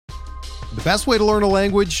The best way to learn a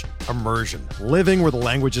language? Immersion. Living where the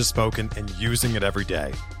language is spoken and using it every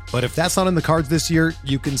day. But if that's not in the cards this year,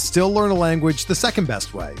 you can still learn a language the second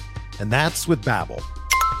best way, and that's with Babbel.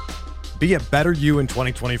 Be a better you in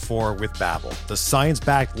 2024 with Babbel, the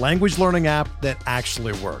science-backed language learning app that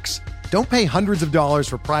actually works. Don't pay hundreds of dollars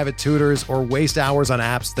for private tutors or waste hours on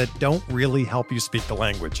apps that don't really help you speak the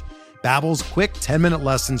language. Babbel's quick 10-minute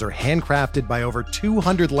lessons are handcrafted by over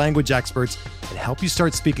 200 language experts and help you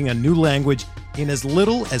start speaking a new language in as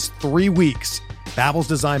little as 3 weeks. Babbel's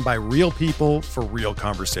designed by real people for real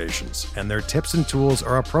conversations, and their tips and tools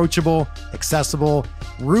are approachable, accessible,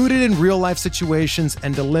 rooted in real-life situations,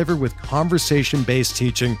 and delivered with conversation-based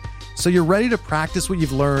teaching, so you're ready to practice what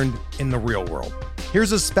you've learned in the real world.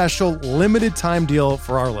 Here's a special limited-time deal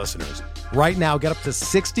for our listeners. Right now, get up to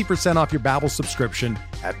 60% off your Babbel subscription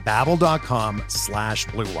at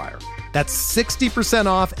babbel.com/Blue Wire. That's 60%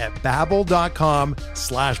 off at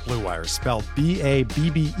babbel.com/Blue Wire, spelled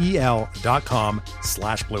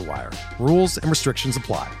BABBEL.com/Blue Wire. Rules and restrictions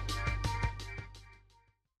apply.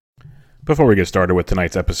 Before we get started with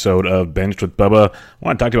tonight's episode of Benched with Bubba, I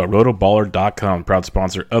want to talk to you about Rotoballer.com, proud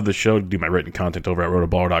sponsor of the show. Do my written content over at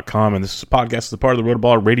Rotoballer.com, and this podcast is a part of the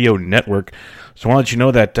Rotoballer Radio Network. So I want to let you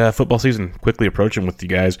know that football season quickly approaching with you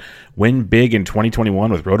guys. Win big in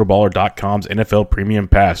 2021 with Rotoballer.com's NFL Premium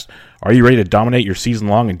Pass. Are you ready to dominate your season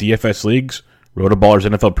long in DFS leagues? Rotoballer's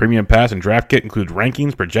NFL Premium Pass and Draft Kit include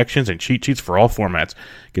rankings, projections, and cheat sheets for all formats.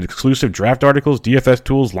 Get exclusive draft articles, DFS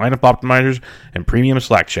tools, lineup optimizers, and premium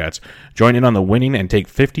Slack chats. Join in on the winning and take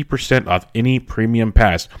 50% off any Premium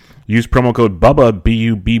Pass. Use promo code BUBBA,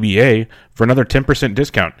 B-U-B-B-A, for another 10%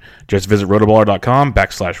 discount. Just visit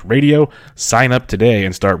rotoballer.com/radio, sign up today,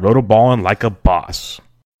 and start rotoballing like a boss.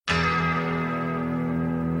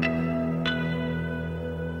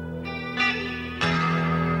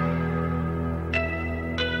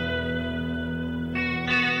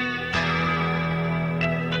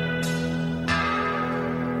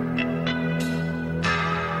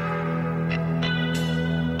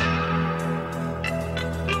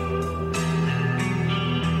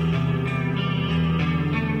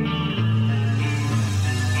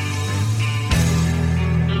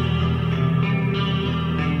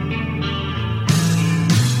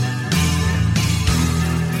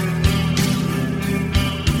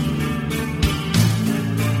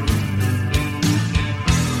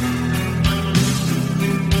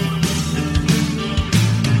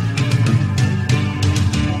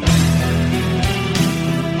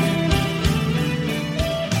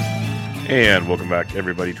 And welcome back,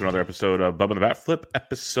 everybody, to another episode of Bubba and the Bat Flip,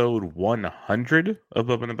 episode 100 of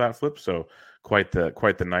Bubba and the Bat Flip. So quite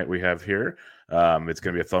the night we have here. It's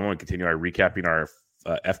going to be a fun one. We continue our recapping our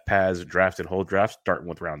FPAS draft and hold draft, starting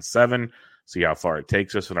with round 7. See how far it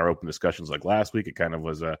takes us in our open discussions like last week. It kind of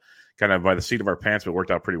was kind of by the seat of our pants, but it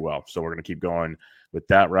worked out pretty well. So we're going to keep going with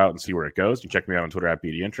that route and see where it goes. You can check me out on Twitter at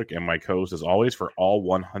BDintric, and my co-host, as always, for all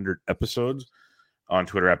 100 episodes on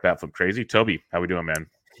Twitter at BatFlipCrazy. Toby, how we doing, man?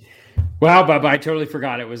 Wow, Bubba, I totally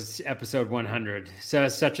forgot it was episode 100. So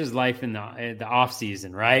such is life in the off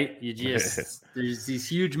season, right? You just there's these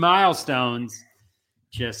huge milestones.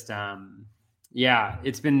 Just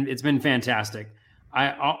it's been fantastic.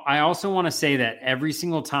 I also want to say that every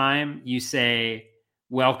single time you say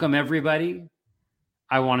welcome everybody,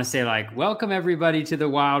 I want to say like welcome everybody to the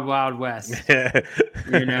Wild Wild West.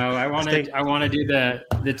 You know, I want to do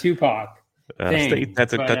the Tupac.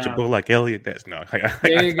 That's untouchable like Elliot does. No,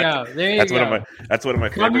 there you go. That's one of my.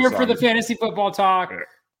 Come here for the fantasy football talk.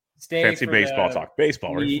 Stay fancy for baseball talk.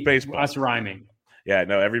 Baseball. Us rhyming. Yeah,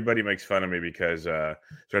 no. Everybody makes fun of me because,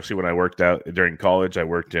 especially when I worked out during college, I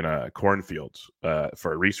worked in cornfields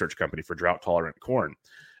for a research company for drought tolerant corn,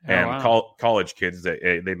 and college kids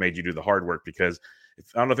they made you do the hard work because.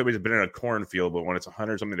 I don't know if anybody's been in a cornfield, but when it's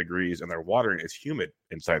 100-something degrees and they're watering, it's humid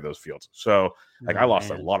inside those fields. So, I lost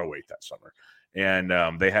a lot of weight that summer. And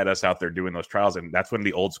they had us out there doing those trials. And that's when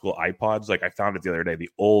the old school iPods, like I found it the other day, the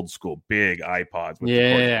old school big iPods.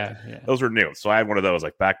 With those were new. So I had one of those,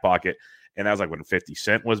 like back pocket. And that was like when 50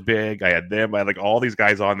 Cent was big. I had them. I had like all these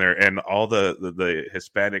guys on there. And all the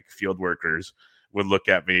Hispanic field workers would look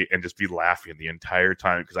at me and just be laughing the entire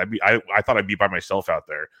time because I thought I'd be by myself out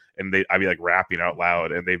there, and I'd be like rapping out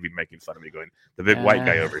loud, and they'd be making fun of me, going, "The big white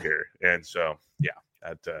guy over here." And so,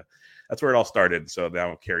 that's where it all started. So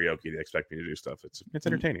now karaoke, they expect me to do stuff. It's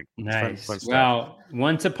entertaining. Nice. It's fun stuff. Well,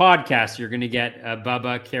 once a podcast, you're going to get a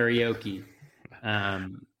Bubba karaoke,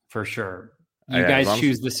 for sure. You guys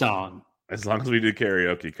choose the song. As long as we do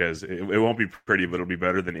karaoke, because it won't be pretty, but it'll be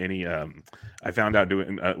better than any. I found out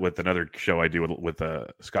doing with another show I do with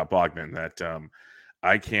Scott Bogman that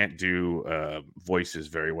I can't do voices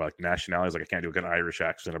very well, like nationalities. Like I can't do an Irish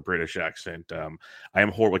accent, a British accent. I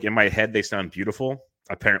am horrible. Like in my head, they sound beautiful.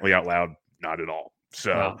 Apparently, out loud, not at all.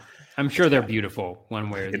 So well, I'm sure they're beautiful one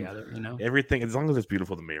way or the other. Everything, as long as it's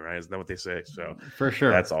beautiful to me, right? Isn't that what they say? So for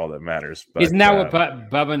sure, that's all that matters. But, isn't that what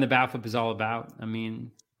Bubba and the Backflip is all about? I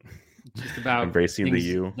mean, it's just about embracing the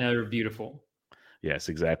you that are beautiful. Yes,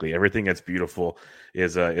 exactly. Everything that's beautiful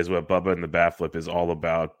is what Bubba and the Backflip is all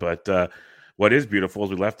about. But what is beautiful is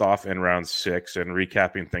we left off in round 6, and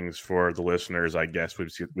recapping things for the listeners, I guess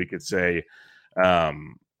we could say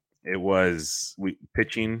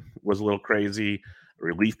pitching was a little crazy.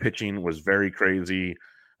 Relief pitching was very crazy.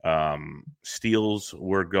 Steals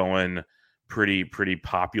were going pretty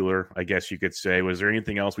popular, I guess you could say. Was there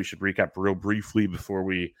anything else we should recap real briefly before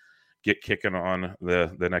we get kicking on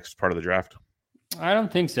the next part of the draft? I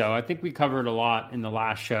don't think so. I think we covered a lot in the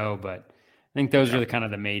last show, but I think those are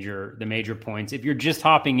the major points. If you're just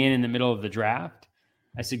hopping in the middle of the draft,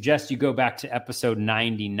 I suggest you go back to episode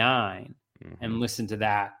 99 and listen to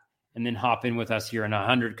that, and then hop in with us here in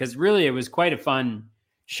 100, because really it was quite a fun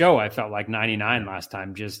show. I felt like 99 last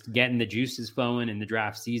time, just getting the juices flowing in the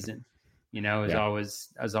draft season, is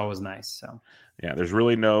always nice. So yeah, there's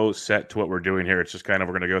really no set to what we're doing here. It's just kind of,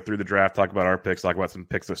 we're going to go through the draft, talk about our picks, talk about some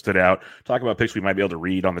picks that stood out, talk about picks we might be able to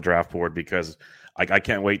read on the draft board, because I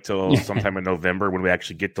can't wait till sometime in November when we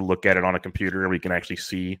actually get to look at it on a computer and we can actually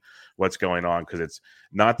see what's going on, because it's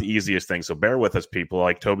not the easiest thing. So bear with us, people.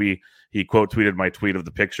 Like Toby, he quote tweeted my tweet of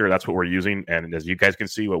the picture. That's what we're using. And as you guys can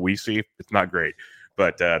see, what we see, it's not great.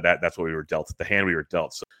 But that's what we were dealt, the hand we were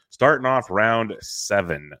dealt. So starting off round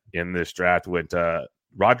 7 in this draft went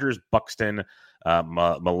Rogers, Buxton,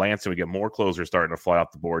 Melanson. We get more closers starting to fly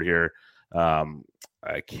off the board here.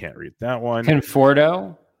 I can't read that one.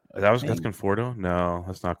 Conforto? That's Conforto? No,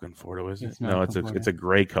 that's not Conforto, is it? No, it's a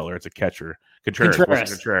gray color. It's a catcher. Contreras.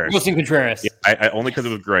 Wilson Contreras. Yeah, I only because it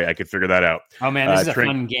was gray, I could figure that out. Oh man, this is a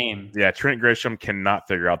fun game. Yeah, Trent Grisham cannot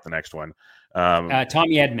figure out the next one.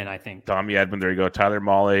 Tommy Edman, I think. Tommy Edman, there you go. Tyler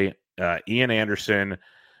Mahle, Ian Anderson,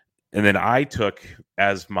 and then I took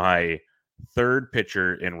as my third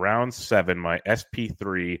pitcher in round 7, my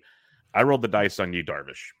SP3. I rolled the dice on Yu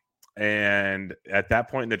Darvish, and at that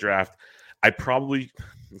point in the draft,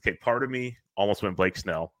 part of me almost went Blake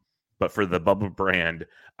Snell, but for the Bubba brand,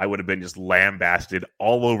 I would have been just lambasted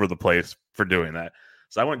all over the place for doing that.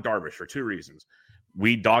 So I went Darvish for 2 reasons.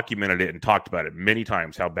 We documented it and talked about it many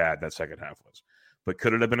times how bad that second half was. But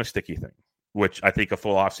could it have been a sticky thing, which I think a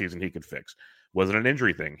full offseason he could fix? Was it an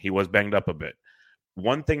injury thing? He was banged up a bit.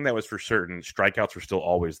 One thing that was for certain, strikeouts were still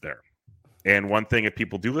always there. And one thing, if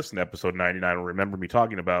people do listen to episode 99 will remember me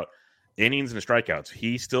talking about innings and strikeouts,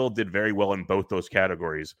 he still did very well in both those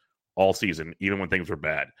categories all season, even when things were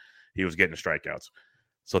bad. He was getting strikeouts.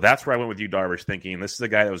 So that's where I went with Yu Darvish, thinking this is a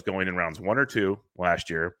guy that was going in rounds 1 or 2 last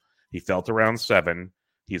year. He fell to round 7.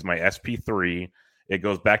 He's my SP3. It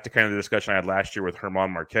goes back to kind of the discussion I had last year with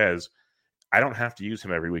Herman Marquez. I don't have to use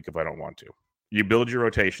him every week if I don't want to. You build your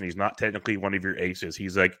rotation. He's not technically one of your aces.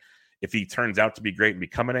 He's like, if he turns out to be great and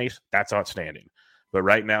become an ace, that's outstanding. But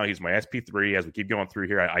right now, he's my SP3. As we keep going through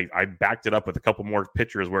here, I backed it up with a couple more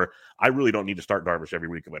pitchers where I really don't need to start Darvish every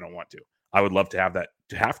week if I don't want to. I would love to have that,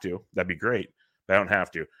 That'd be great, but I don't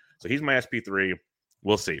have to. So he's my SP3.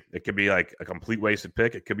 We'll see. It could be like a complete wasted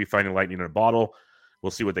pick. It could be finding lightning in a bottle. We'll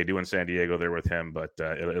see what they do in San Diego there with him, but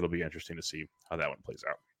it'll be interesting to see how that one plays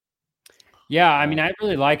out. Yeah, I mean, I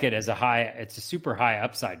really like it as it's a super high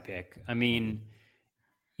upside pick. I mean,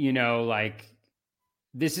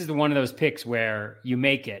 this is one of those picks where you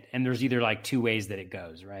make it and there's either like 2 ways that it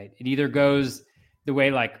goes, right? It either goes the way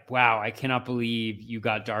like, wow, I cannot believe you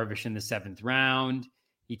got Darvish in the 7th round.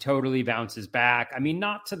 He totally bounces back. I mean,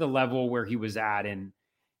 not to the level where he was at in,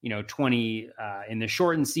 20 in the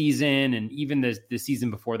shortened season, and even the season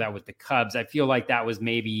before that with the Cubs. I feel like that was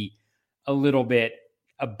maybe a little bit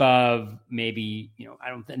above, maybe, I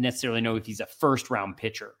don't necessarily know if he's a 1st round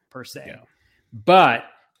pitcher per se, yeah. But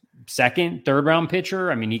 2nd, 3rd round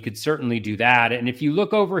pitcher, I mean, he could certainly do that. And if you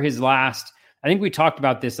look over his last, I think we talked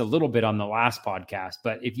about this a little bit on the last podcast,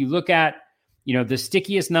 but if you look at, the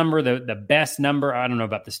stickiest number, the best number, I don't know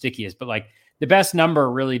about the stickiest, but like the best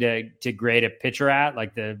number really to grade a pitcher at,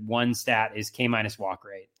 like the one stat is K- walk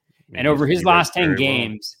rate. And over his last 10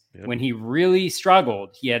 games, when he really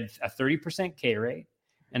struggled, he had a 30% K rate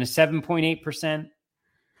and a 7.8%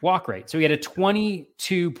 walk rate. So he had a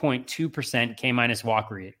 22.2% K-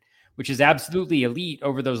 walk rate, which is absolutely elite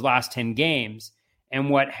over those last 10 games.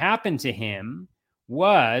 And what happened to him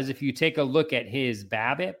was, if you take a look at his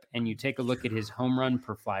BABIP and you take a look at his home run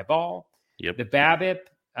per fly ball, the BABIP,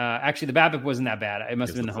 actually the BABIP wasn't that bad. It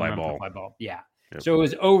must have been the home run per fly ball. Yeah. Yep. So it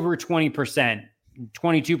was over 20%,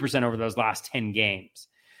 22% over those last 10 games.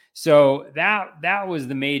 So that was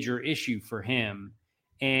the major issue for him.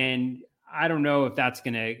 And I don't know if that's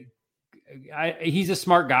going to, he's a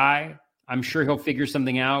smart guy. I'm sure he'll figure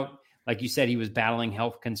something out. Like you said, he was battling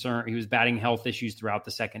health issues throughout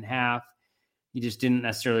the second half. He just didn't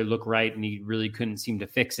necessarily look right, and he really couldn't seem to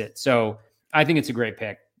fix it. So I think it's a great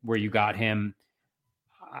pick where you got him.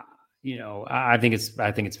 I think it's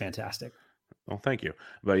fantastic. Well, thank you.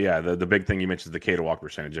 But yeah, the big thing you mentioned is the K to walk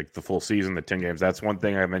percentage, like the full season, the 10 games. That's one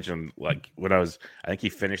thing I mentioned. Like when I think he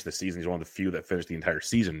finished the season. He's one of the few that finished the entire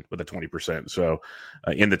season with a 20%. So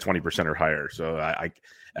in the 20% or higher. So I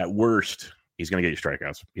at worst, he's going to get you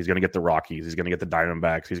strikeouts. He's going to get the Rockies. He's going to get the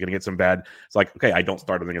Diamondbacks. He's going to get some bad. It's like, okay, I don't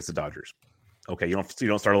start him against the Dodgers. Okay, you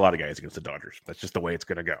don't start a lot of guys against the Dodgers. That's just the way it's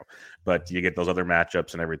going to go. But you get those other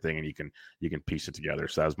matchups and everything, and you can piece it together.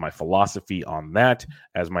 So that was my philosophy on that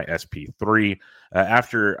as my SP3.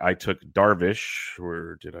 After I took Darvish,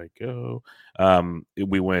 where did I go?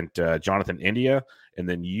 We went Jonathan India, and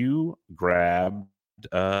then you grabbed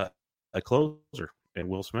a closer and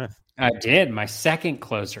Will Smith. I did. My second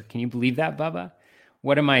closer. Can you believe that, Bubba?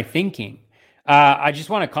 What am I thinking? I just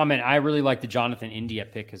want to comment. I really like the Jonathan India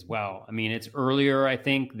pick as well. I mean, it's earlier, I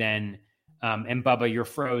think, than and Bubba, you're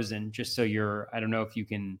frozen. Just so I don't know if you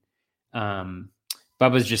can.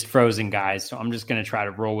 Bubba's just frozen, guys. So I'm just going to try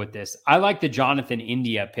to roll with this. I like the Jonathan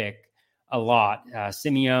India pick a lot.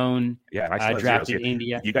 Simeone, drafted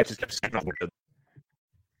India. You guys just kept saying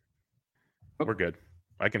we're good.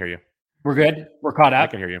 I can hear you. We're good. We're caught up. I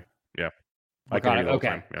can hear you. Yeah, I can hear you.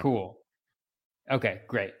 Okay, yeah. Cool. Okay,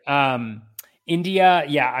 great. India,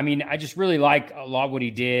 yeah, I mean, I just really like a lot what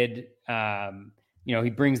he did. He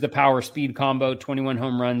brings the power speed combo, 21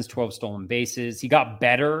 home runs, 12 stolen bases. He got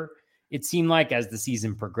better, it seemed like, as the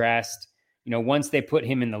season progressed. Once they put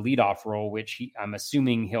him in the leadoff role, which I'm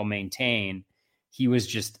assuming he'll maintain, he was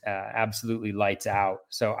just absolutely lights out.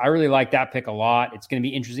 So I really like that pick a lot. It's going to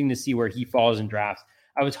be interesting to see where he falls in drafts.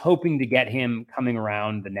 I was hoping to get him coming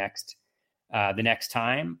around the next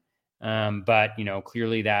time. But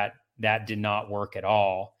clearly that did not work at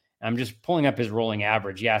all. I'm just pulling up his rolling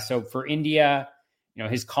average. Yeah. So for India,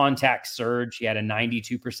 his contact surge, he had a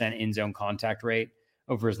 92% in zone contact rate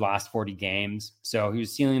over his last 40 games. So he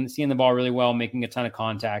was seeing the ball really well, making a ton of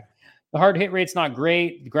contact. The hard hit rate's not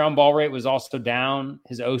great. The ground ball rate was also down.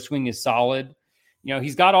 His O swing is solid.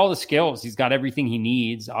 He's got all the skills. He's got everything he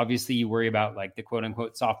needs. Obviously you worry about like the quote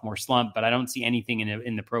unquote sophomore slump, but I don't see anything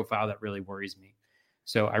in the profile that really worries me.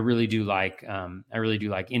 So I really do like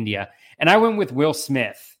India. And I went with Will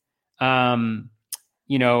Smith,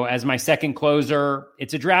 as my second closer.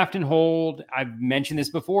 It's a draft and hold. I've mentioned this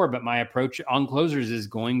before, but my approach on closers is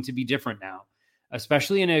going to be different now,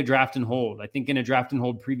 especially in a draft and hold. I think in a draft and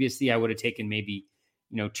hold previously, I would have taken maybe,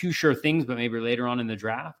 two sure things, but maybe later on in the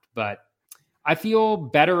draft. But I feel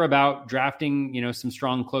better about drafting, some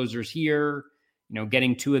strong closers here,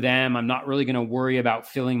 getting two of them. I'm not really going to worry about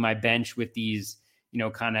filling my bench with these,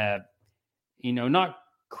 kind of, not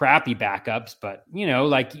crappy backups, but,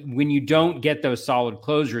 like when you don't get those solid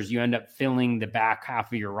closers, you end up filling the back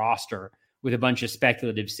half of your roster with a bunch of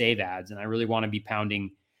speculative save ads. And I really want to be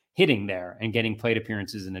pounding hitting there and getting plate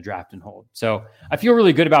appearances in the draft and hold. So I feel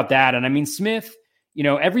really good about that. And I mean, Smith,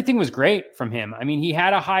 everything was great from him. I mean, he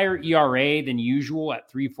had a higher ERA than usual at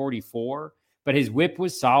 3.44, but his whip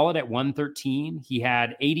was solid at 1.13. He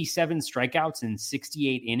had 87 strikeouts in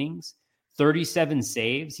 68 innings. 37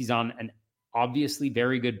 saves. He's on an obviously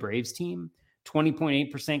very good Braves team.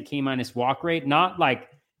 20.8% K- walk rate. Not like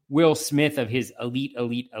Will Smith of his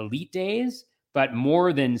elite days, but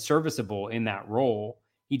more than serviceable in that role.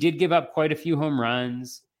 He did give up quite a few home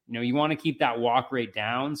runs. You want to keep that walk rate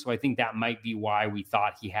down. So I think that might be why we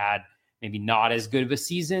thought he had maybe not as good of a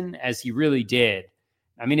season as he really did.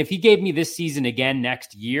 I mean, if he gave me this season again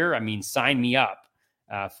next year, I mean, sign me up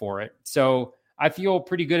for it. So I feel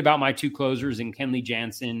pretty good about my two closers in Kenley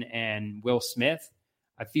Jansen and Will Smith.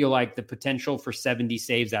 I feel like the potential for 70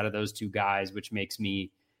 saves out of those two guys, which makes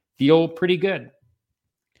me feel pretty good.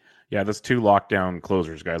 Yeah, that's two lockdown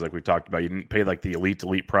closers, guys, like we talked about. You didn't pay like the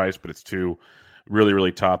elite price, but it's two really,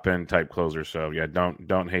 really top end type closers. So yeah,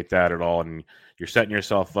 don't hate that at all. And you're setting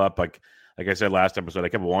yourself up like I said last episode, I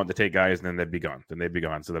kept wanting to take guys and then they'd be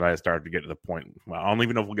gone. So then I started to get to the point. Well, I don't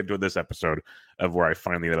even know if we'll get to this episode of where I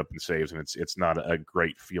finally ended up in saves, and it's not a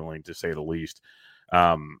great feeling to say the least.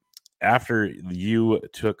 After you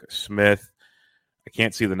took Smith, I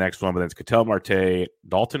can't see the next one, but then it's Ketel Marte.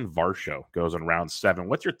 Dalton Varsho goes in round 7.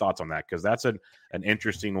 What's your thoughts on that? Because that's an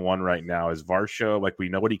interesting one right now. Is Varsho, like, we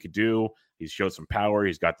know what he could do. He's showed some power.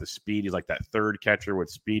 He's got the speed. He's like that third catcher with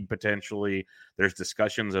speed potentially. There's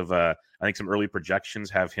discussions of, I think some early projections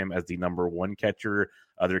have him as the number one catcher.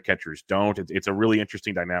 Other catchers don't. It's a really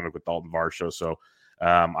interesting dynamic with Dalton Varsho. So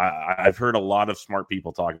I've heard a lot of smart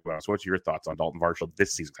people talk about it. So what's your thoughts on Dalton Varsho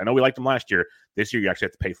this season? I know we liked him last year. This year, you actually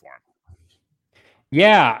have to pay for him.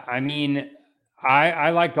 Yeah, I mean, I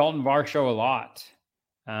like Dalton Varsho a lot.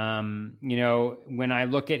 When I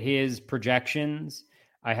look at his projections,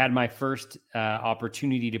 I had my first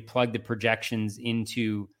opportunity to plug the projections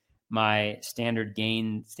into my standing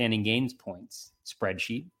gains points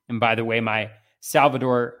spreadsheet. And by the way, my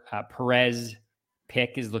Salvador Perez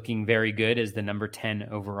pick is looking very good as the number 10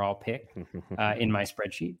 overall pick in my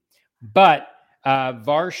spreadsheet. But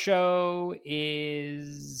Varsho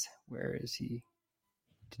is, where is he?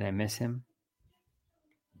 Did I miss him?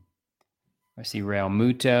 I see Real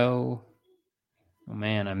Muto. Oh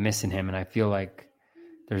man, I'm missing him, and I feel like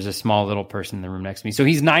there's a small little person in the room next to me. So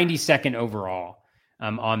he's 92nd overall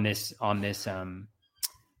on this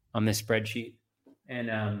spreadsheet. And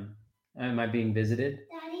am I being visited?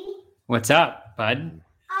 Daddy? What's up, bud?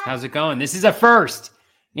 How's it going? This is a first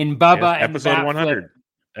in Bubba and episode 100.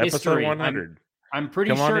 History. Episode 100. I'm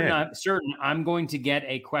pretty certain I'm going to get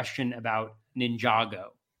a question about Ninjago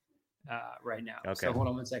right now. Okay. So hold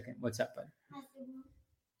on one second. What's up, bud?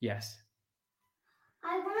 Yes.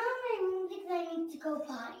 I went out of my room because I need to go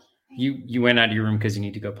potty. You went out of your room because you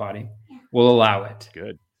need to go potty? Yeah. We'll allow it.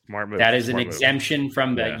 Good. Smart move. That is an Smart move. exemption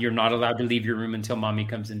from the you're not allowed to leave your room until mommy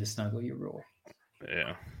comes in to snuggle you rule.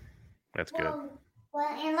 Yeah. That's good.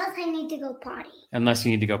 Well, unless I need to go potty. Unless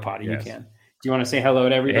you need to go potty, Yes. you can. Do you want to say hello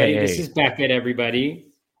to everybody? Hey. This is Beckett,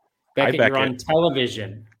 everybody. Beckett, Hi, you're on Beckett.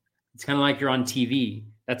 television. It's kind of like you're on TV.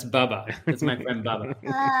 That's Bubba. That's my friend Bubba.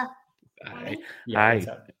 Hi. Yeah, what's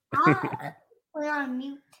up? We're on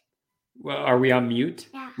mute. Well, are we on mute?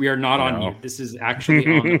 Yeah. We are not on No. mute. This is actually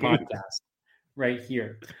on the podcast right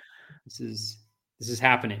here. This is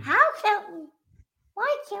happening.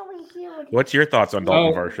 Why can't we hear it? What's your thoughts on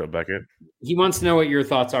Dalton Oh. Varsho, Beckett? He wants to know what your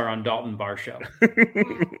thoughts are on Dalton Varsho.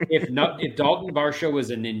 If Dalton Varsho was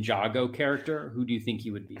a Ninjago character, who do you think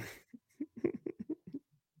he would be?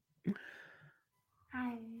 I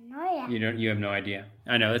have no idea. You have no idea.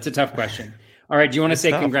 I know it's a tough question. All right, do you want to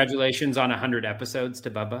say tough. congratulations on 100 episodes to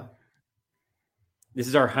Bubba? This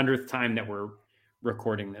is our 100th time that we're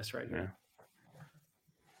recording this right now.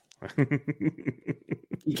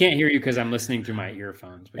 You can't hear you because I'm listening through my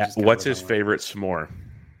earphones. Which is kinda What's what his I want. favorite s'more?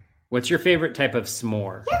 What's your favorite type of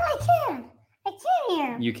s'more? Yeah, I can. I can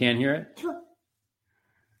hear. You can't hear it?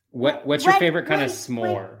 What's your favorite kind of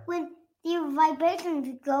s'more? When the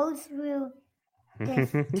vibrations go through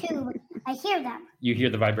this tube, I hear them. You hear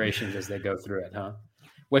the vibrations as they go through it, huh?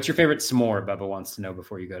 What's your favorite s'more? Bubba wants to know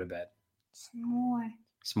before you go to bed. S'more.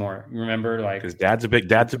 S'more. Remember, like Because dad's a big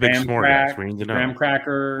graham s'more guy. So we need to know. graham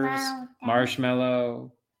crackers, Wow.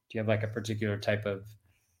 marshmallow. Do you have like a particular type of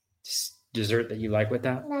dessert that you like with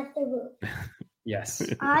that? Not the root. Yes.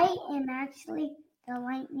 I am actually the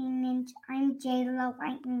lightning ninja. I'm Jay the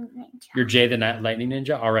lightning ninja. You're Jay the Lightning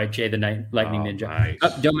Ninja. All right, Jay the Lightning Oh, Ninja. nice.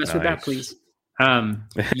 Oh, don't mess with that, Nice. please.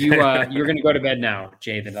 You're gonna go to bed now,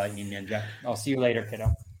 Jay the Lightning Ninja. I'll see you later,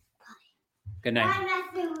 kiddo. Good night. I'm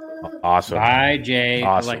not the root. Awesome. Bye, Jay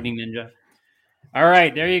Awesome. the Lightning Ninja. All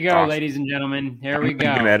right, there you go, Awesome. ladies and gentlemen. Here we I'm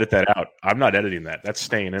going to go. edit that out. I'm not editing that. That's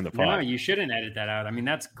staying in the pod. No, you shouldn't edit that out. I mean,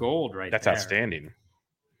 that's gold right That's there. outstanding.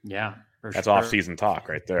 Yeah, for That's sure. off-season talk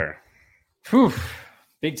right there. Whew.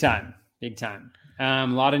 Big time. Big time. A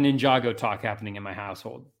lot of Ninjago talk happening in my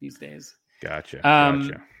household these days. Gotcha.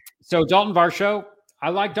 So Dalton Varsho, I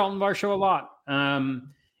like Dalton Varsho a lot.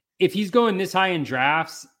 If he's going this high in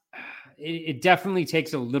drafts, it definitely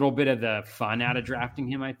takes a little bit of the fun out of drafting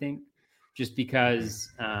him, I think, just because,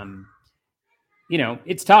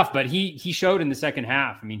 it's tough, but he showed in the second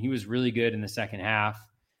half. I mean, he was really good in the second half.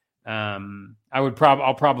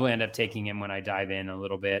 I'll probably end up taking him when I dive in a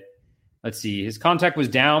little bit. Let's see. His contact was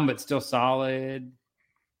down, but still solid.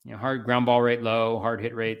 Hard ground ball rate low, hard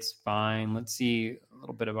hit rates fine. Let's see a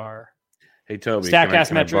little bit of our Hey, Toby.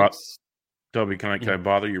 Statcast metrics. Toby, can I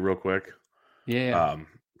bother you real quick? Yeah.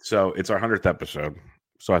 So it's our 100th episode.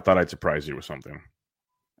 So I thought I'd surprise you with something.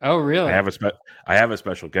 Oh, really? I have a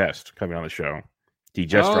special guest coming on the show. He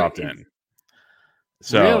just dropped in.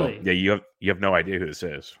 So Really? yeah, you have no idea who this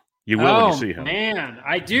is. You will when you see him. Man,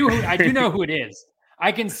 I do know who it is.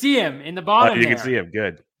 I can see him in the bottom. You there. can see him.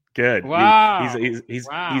 Good. Wow. He's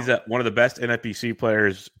Wow. one of the best NFBC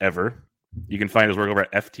players ever. You can find his work over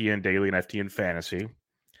at FTN Daily and FTN Fantasy,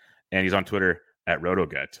 and he's on Twitter at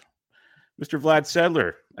RotoGut. Mr. Vlad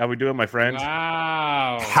Sedler, how we doing, my friend?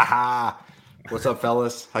 Wow. Ha What's up,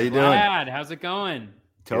 fellas? How you doing? Vlad, how's it going?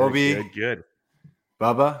 Toby. Good.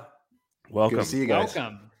 Bubba. Welcome. Good to see you guys.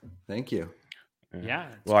 Welcome. Thank you. Yeah.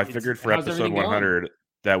 Well, I figured for episode 100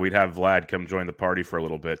 that we'd have Vlad come join the party for a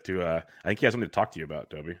little bit too. I think he has something to talk to you about,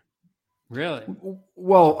 Toby. Really?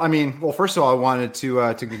 Well, first of all, I wanted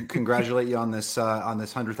to congratulate you on this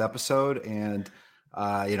 100th episode, and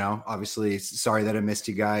obviously sorry that I missed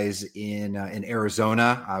you guys in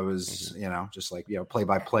Arizona. I was, just like play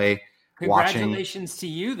by play. Congratulations to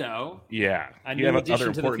you, though. Yeah, you have other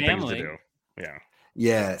important things to do. Yeah.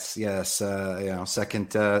 Yes.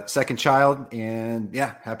 Second child, and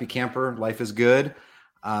happy camper. Life is good.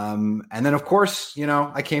 And then of course,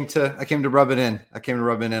 I came to rub it in. I came to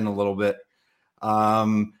rub it in a little bit.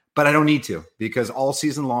 But I don't need to, because all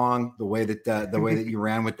season long, the way that you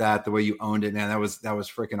ran with that, the way you owned it, man, that was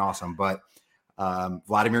freaking awesome. But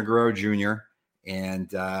Vladimir Guerrero Jr.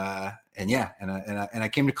 and I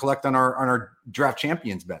came to collect on our draft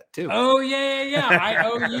champions bet too. Oh yeah. I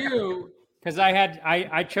owe you, because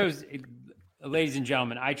I chose, ladies and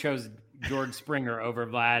gentlemen, I chose George Springer over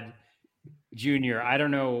Vlad Jr. I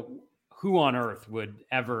don't know who on earth would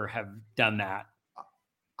ever have done that.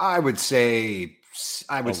 I would say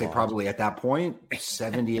probably at that point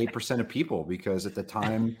 78% of people, because at the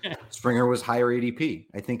time Springer was higher ADP.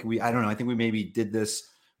 I think we maybe did this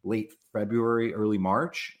late February, early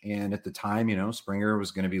March, and at the time, Springer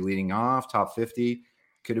was going to be leading off top 50.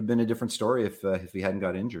 Could have been a different story if he hadn't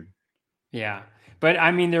got injured. Yeah, but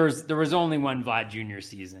I mean, there was only one Vlad Jr.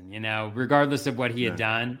 season, regardless of what he had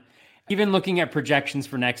done. Even looking at projections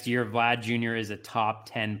for next year, Vlad Jr. is a top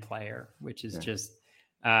 10 player, which is just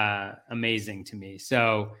amazing to me.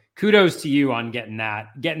 So kudos to you on getting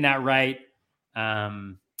that right.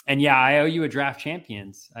 And I owe you a draft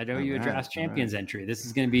champions. I owe you a draft champions entry. This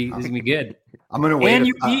is gonna be good. I'm gonna wait. And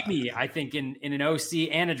you beat me, I think, in an OC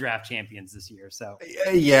and a draft champions this year. So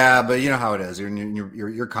yeah, but you know how it is.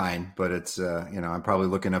 You're kind, but it's I'm probably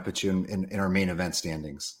looking up at you in our main event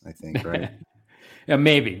standings, I think, right? Yeah,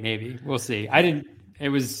 maybe we'll see. It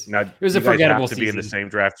was a You forgettable guys have to season. be in the same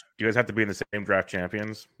draft. You guys have to be in the same draft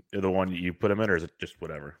champions. The one you put them in, or is it just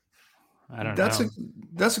whatever? I don't know.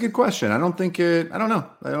 That's a good question. I don't think I don't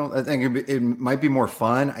know. I think it might be more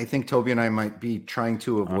fun. I think Toby and I might be trying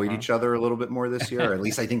to avoid each other a little bit more this year. Or at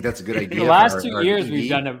least I think that's a good idea. The last 2 years we've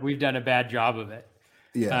done a bad job of it.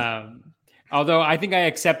 Yeah. Although I think I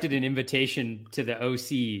accepted an invitation to the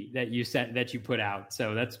OC that you put out.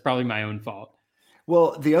 So that's probably my own fault.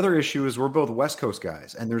 Well, the other issue is we're both West Coast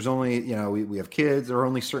guys, and there's only, we have kids. There are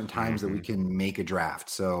only certain times that we can make a draft.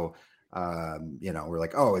 So, we're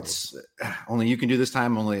like, oh, it's only you can do this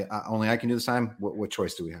time. Only I can do this time. What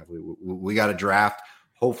choice do we have? We got a draft.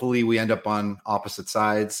 Hopefully we end up on opposite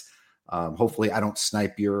sides. Hopefully I don't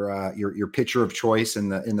snipe your pitcher of choice in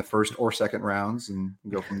the first or second rounds and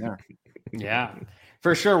go from there. Yeah,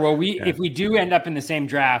 for sure. Well, if we do end up in the same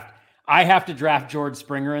draft, I have to draft George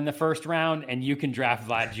Springer in the first round, and you can draft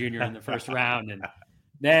Vlad Jr. in the first round. And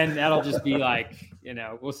then that'll just be like,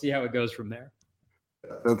 we'll see how it goes from there.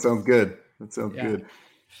 That sounds good. Good.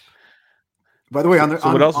 By the way,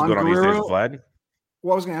 what else is going on these days, Vlad?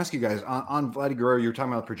 Well, I was going to ask you guys on Vlad Guerrero, you were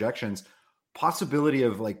talking about projections, possibility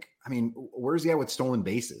of where's he at with stolen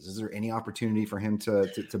bases? Is there any opportunity for him to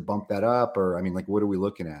bump that up? Or, what are we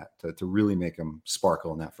looking at to really make him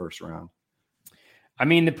sparkle in that first round? I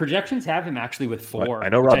mean, the projections have him actually with 4. I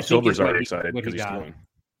know Rob Silver's already excited because he's stealing.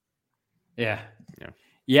 Yeah.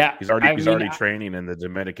 He's already training in the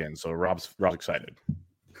Dominican, so Rob's excited.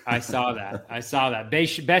 I saw that.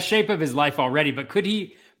 Best shape of his life already, but could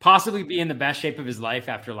he possibly be in the best shape of his life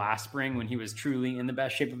after last spring when he was truly in the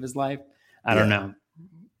best shape of his life? I don't know.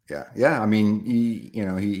 Yeah. I mean,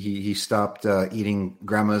 he stopped eating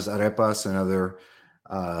grandma's arepas and other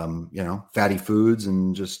fatty foods,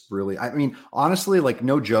 and just really, honestly,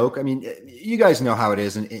 no joke. You guys know how it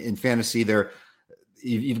is in fantasy.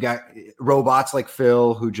 You've got robots like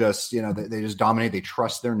Phil who just, they just dominate. They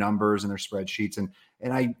trust their numbers and their spreadsheets.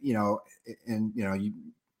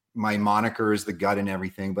 My moniker is the gut and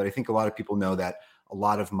everything, but I think a lot of people know that a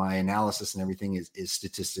lot of my analysis and everything is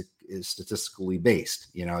statistically based.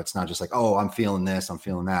 It's not just like, oh, I'm feeling this, I'm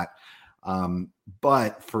feeling that.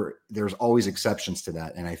 But there's always exceptions to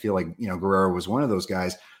that. And I feel like, Guerrero was one of those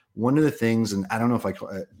guys. One of the things, and I don't know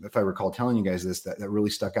if I recall telling you guys this, that really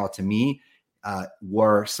stuck out to me,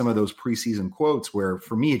 were some of those preseason quotes where,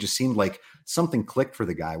 for me, it just seemed like something clicked for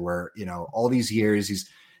the guy where, all these years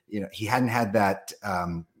he hadn't had that,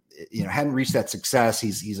 hadn't reached that success.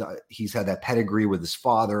 He's had that pedigree with his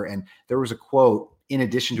father. And there was a quote in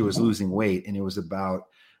addition to his losing weight, and it was about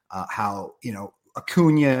how,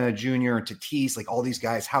 Acuna Jr. and Tatis, like all these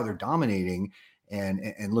guys, how they're dominating.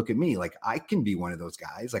 And look at me, like I can be one of those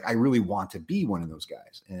guys. Like I really want to be one of those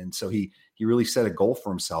guys. And so he really set a goal for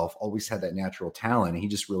himself, always had that natural talent. And he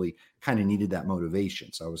just really kind of needed that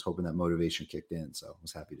motivation. So I was hoping that motivation kicked in. So I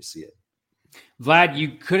was happy to see it. Vlad, you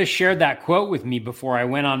could have shared that quote with me before I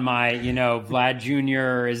went on my, Vlad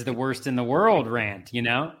Jr. is the worst in the world rant,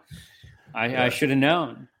 I should have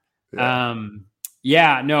known.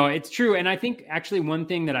 No, it's true. And I think actually one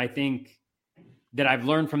thing that that I've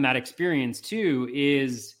learned from that experience too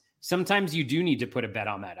is sometimes you do need to put a bet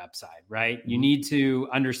on that upside, right? Mm-hmm. You need to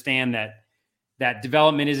understand that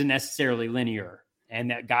development isn't necessarily linear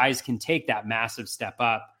and that guys can take that massive step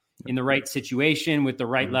up in the right situation with the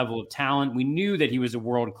right mm-hmm. level of talent. We knew that he was a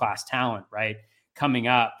world-class talent, right? Coming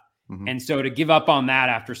up. Mm-hmm. And so to give up on that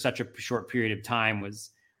after such a short period of time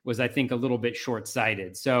was I think a little bit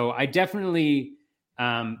short-sighted. So I definitely,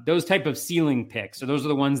 those type of ceiling picks, so those are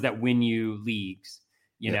the ones that win you leagues,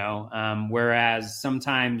 you know, whereas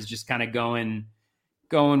sometimes just kind of going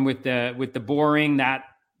with the boring that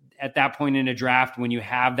at that point in a draft, when you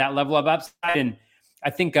have that level of upside. And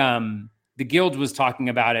I think the Guild was talking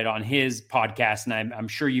about it on his podcast, and I'm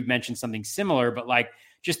sure you've mentioned something similar, but like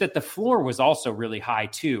just that the floor was also really high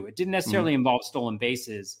too. It didn't necessarily involve stolen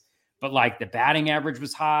bases, but like the batting average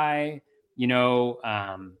was high,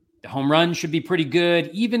 the home run should be pretty good,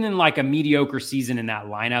 even in like a mediocre season in that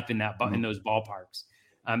lineup, in those ballparks.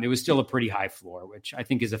 It was still a pretty high floor, which I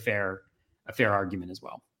think is a fair argument as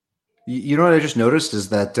well. You know what I just noticed is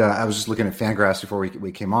that I was just looking at Fangraphs before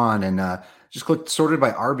we came on and just clicked sorted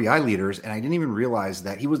by RBI leaders, and I didn't even realize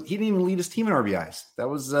that he didn't even lead his team in RBIs. That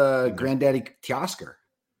was Granddaddy Teoscar.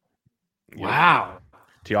 Wow,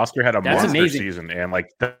 Teoscar had a monster season, and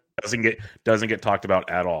like doesn't get talked about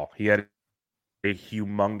at all. He had a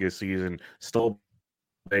humongous season, stole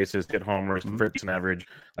bases, hit homers, freaking average.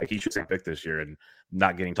 Like he should pick this year and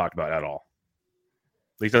not getting talked about at all.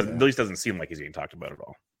 At least doesn't seem like he's getting talked about at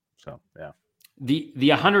all. So yeah, the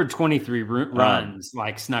 123 runs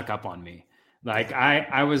like snuck up on me. Like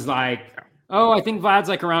I was like, oh, I think Vlad's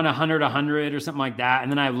like around 100 or something like that.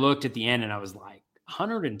 And then I looked at the end and I was like,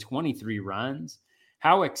 123 runs,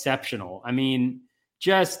 how exceptional! I mean,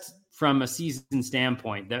 just from a season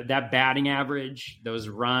standpoint, that batting average, those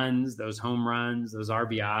runs, those home runs, those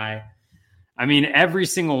RBI. I mean, every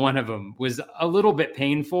single one of them was a little bit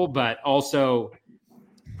painful, but also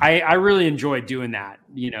I really enjoyed doing that,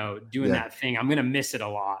 that thing. I'm going to miss it a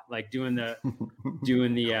lot. Like doing the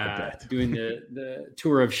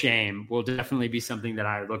tour of shame will definitely be something that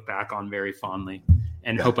I look back on very fondly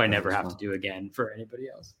and hope I never have to do again for anybody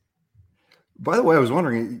else. By the way, I was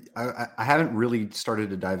wondering, I haven't really started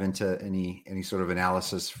to dive into any sort of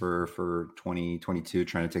analysis for 2022,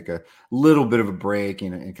 trying to take a little bit of a break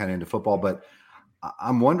and kind of into football. But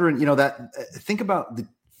I'm wondering, think about the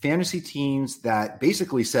fantasy teams that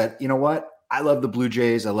basically said, you know what, I love the Blue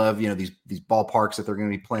Jays. I love, these ballparks that they're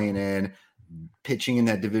going to be playing in. Pitching in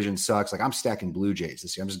that division sucks. Like I'm stacking Blue Jays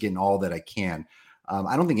this year. I'm just getting all that I can.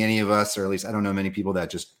 I don't think any of us, or at least I don't know many people that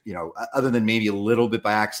just, other than maybe a little bit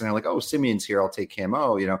by accident, like, oh, Simeon's here, I'll take him.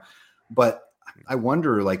 Oh, but I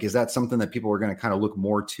wonder, like, is that something that people are going to kind of look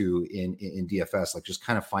more to in DFS, like just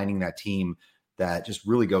kind of finding that team that just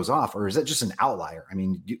really goes off, or is that just an outlier? I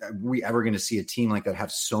mean, are we ever going to see a team like that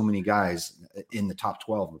have so many guys in the top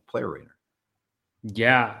 12 with player rater?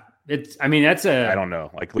 Yeah, I don't know.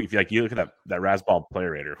 Like if you look at that Razzball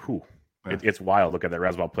player rater, it's wild. Look at that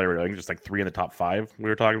Razzball player rater. I think just like 3 in the top 5 we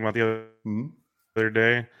were talking about the other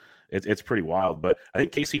day. It's pretty wild. But I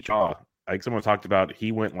think Casey Shaw, I think someone talked about,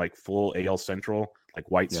 he went like full AL Central, like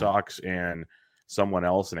White Sox and someone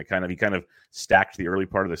else, and he kind of stacked the early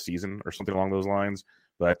part of the season or something along those lines.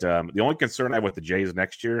 But the only concern I have with the Jays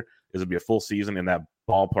next year is it'll be a full season in that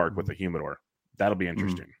ballpark with the humidor. That'll be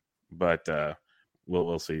interesting. But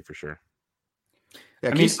we'll see for sure.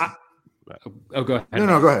 Yeah, go ahead.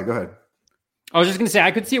 No, go ahead. I was just going to say,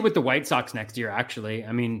 I could see it with the White Sox next year, actually.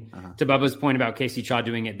 I mean, to Bubba's point about Casey Shaw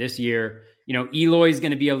doing it this year, Eloy's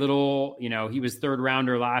going to be a little, he was 3rd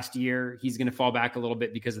rounder last year. He's going to fall back a little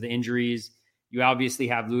bit because of the injuries. You obviously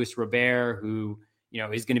have Luis Robert, who,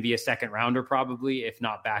 is going to be a 2nd rounder probably, if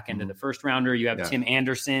not back into the 1st rounder. You have Tim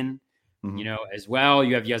Anderson, as well.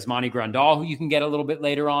 You have Yasmani Grandal, who you can get a little bit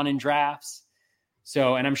later on in drafts.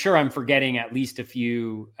 So, and I'm sure I'm forgetting at least a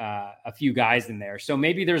few guys in there. So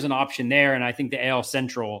maybe there's an option there. And I think the AL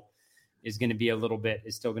Central is going to be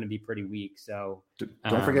still going to be pretty weak. So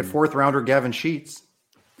don't forget 4th rounder Gavin Sheets.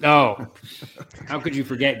 Oh, how could you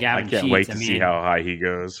forget Gavin Sheets? I can't wait to see how high he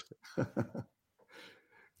goes.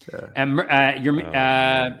 And you're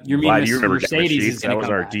meeting Mercedes is that was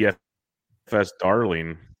our DFS DFS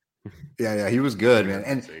darling. Yeah, he was good, man.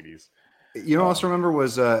 And you know, also remember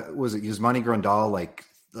was it Yasmani Grandal?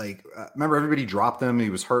 Remember everybody dropped him. He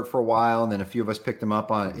was hurt for a while, and then a few of us picked him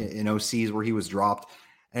up in OCs where he was dropped.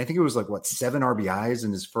 And I think it was 7 RBIs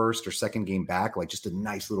in his first or second game back, like just a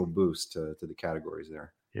nice little boost to the categories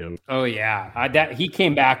there. Yeah. Oh yeah, he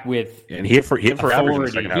came back with, and he hit for average in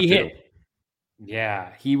the second half too.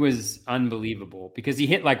 Yeah, he was unbelievable because he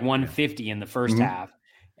hit like 150 in the first half,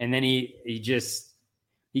 and then he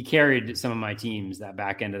carried some of my teams that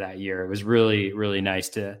back end of that year. It was really, really nice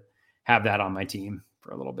to have that on my team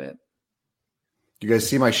for a little bit. You guys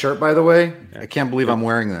see my shirt, by the way? I can't believe I'm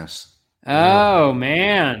wearing this. Oh,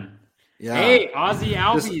 man. Yeah. Hey, Ozzie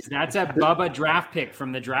Albies. That's a Bubba draft pick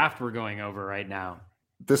from the draft we're going over right now.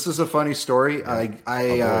 This is a funny story. I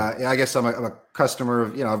guess I'm a customer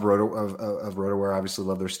of RotoWire. Obviously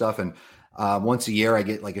love their stuff. And once a year I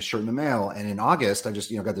get like a shirt in the mail. And in August, I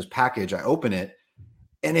just, got this package. I open it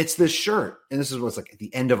and it's this shirt. And this is what's like at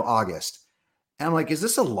the end of August. And I'm like, is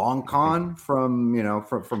this a long con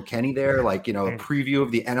from Kenny there? Like, a preview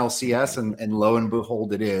of the NLCS and lo and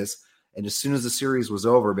behold, it is. And as soon as the series was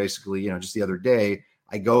over, basically, just the other day,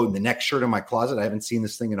 I go in the next shirt in my closet. I haven't seen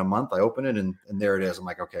this thing in a month. I open it and there it is. I'm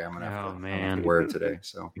like, okay, I'm going to have to wear it today.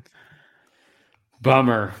 So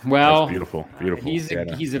bummer. Well, that's beautiful.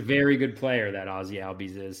 He's a very good player, that Ozzie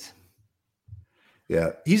Albies is. Yeah.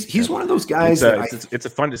 He's one of those guys. It's a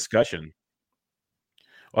fun discussion.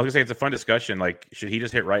 I was gonna say it's a fun discussion. Like, should he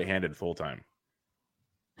just hit right-handed full time?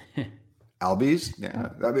 Albies? Yeah.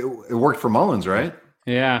 I mean, it worked for Mullins, right?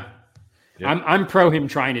 Yeah. I'm pro him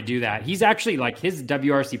trying to do that. He's actually like his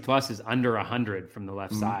WRC plus is under 100 from the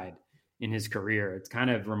left side in his career. It's kind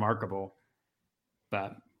of remarkable,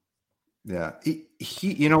 but yeah, he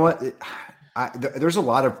you know what? There's a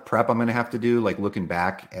lot of prep I'm going to have to do, like looking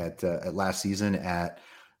back at last season at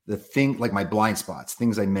the thing, like my blind spots,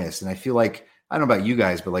 things I missed. And I feel like, I don't know about you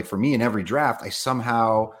guys, but like for me in every draft, I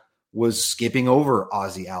somehow was skipping over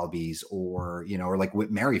Ozzie Albies or like Whit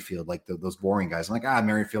Merrifield, like those boring guys. I'm like,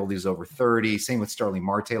 Merrifield is over 30. Same with Starling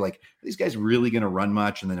Marte. Like, these guys really going to run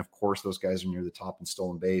much? And then of course those guys are near the top in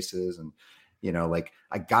stolen bases. And, like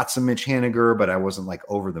I got some Mitch Haniger, but I wasn't like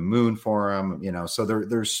over the moon for him, so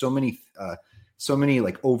there's so many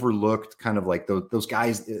like overlooked kind of like those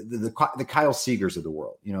guys, the Kyle Seagers of the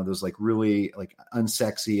world, those like really like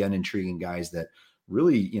unsexy, unintriguing guys that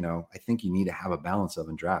really, I think you need to have a balance of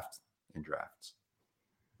in drafts.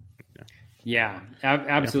 Yeah,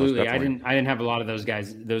 absolutely. I didn't have a lot of those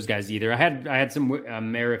guys either. I had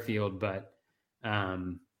some Merrifield, but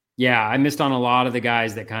I missed on a lot of the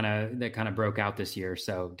guys that kind of broke out this year.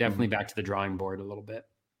 So definitely back to the drawing board a little bit.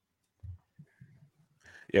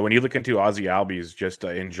 Yeah, when you look into Ozzie Albies, just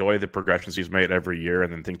enjoy the progressions he's made every year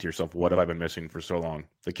and then think to yourself, what have I been missing for so long?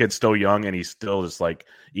 The kid's still young and he's still just like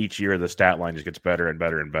each year the stat line just gets better and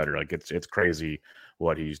better and better. Like it's crazy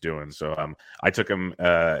what he's doing. So I took him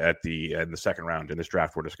in the second round in this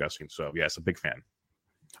draft we're discussing. So yes, a big fan.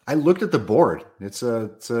 I looked at the board. It's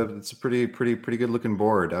a pretty good looking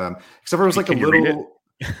board. Except for it was like a little.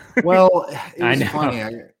 Well, it was funny.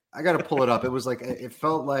 I got to pull it up. It was like it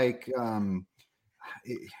felt like.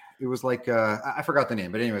 It was like I forgot the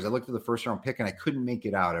name, but anyways, I looked at the first round pick and I couldn't make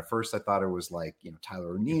it out. At first, I thought it was like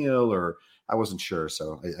Tyler O'Neill, or I wasn't sure.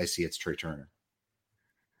 So I see it's Trey Turner.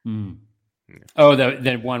 Oh, the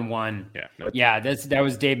 1-1. Yeah, that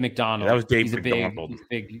was Dave McDonald. That was Dave He's McDonald. He's a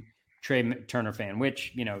big Trey Turner fan,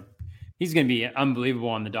 which he's going to be unbelievable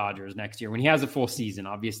on the Dodgers next year when he has a full season.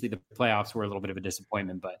 Obviously, the playoffs were a little bit of a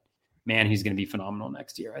disappointment, but man, he's going to be phenomenal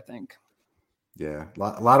next year, I think. Yeah, a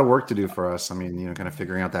lot of work to do for us. I mean, kind of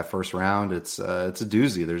figuring out that first round. It's a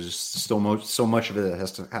doozy. There's just still so much of it that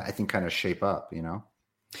has to, I think, kind of shape up.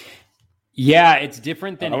 Yeah, it's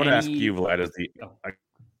different than. I want to ask you, Vlad,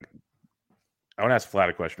 I want to ask Vlad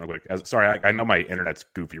a question real quick. Sorry, I know my internet's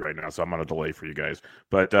goofy right now, so I'm on a delay for you guys.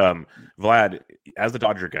 But Vlad, as the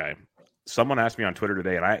Dodger guy, someone asked me on Twitter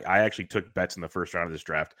today, and I actually took Betts in the first round of this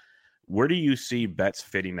draft. Where do you see Betts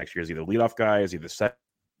fitting next year? Is he the leadoff guy? Is he the second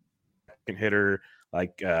hitter?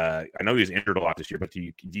 Like, I know he was injured a lot this year, but do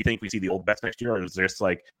you think we see the old Betts next year, or is this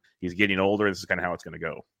like he's getting older? This is kind of how it's going to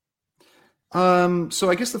go. So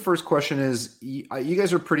I guess the first question is, you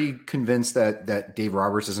guys are pretty convinced that Dave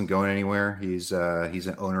Roberts isn't going anywhere. He's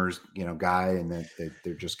an owner's guy, and that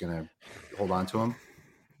they're just going to hold on to him.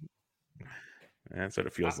 That's what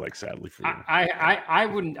it feels like, sadly for you.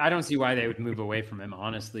 I don't see why they would move away from him,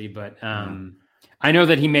 honestly. But I know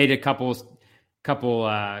that he made a couple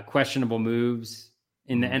questionable moves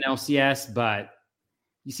in the NLCS, but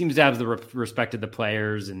he seems to have the respect of the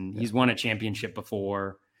players, and he's won a championship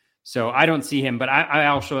before. So I don't see him, but I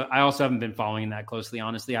also haven't been following that closely.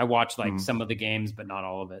 Honestly, I watched like some of the games, but not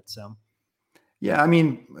all of it. So. Yeah, I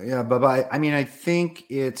mean, but I mean, I think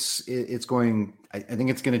it's going. I think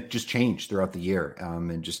it's going to just change throughout the year,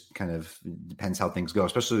 and just kind of depends how things go.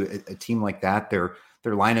 Especially a team like that, their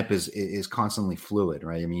lineup is constantly fluid,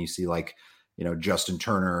 right? I mean, you see like Justin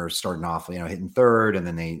Turner starting off, hitting third, and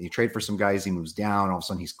then they trade for some guys. He moves down. All of a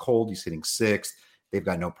sudden, he's cold. He's hitting sixth. They've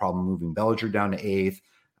got no problem moving Bellinger down to eighth,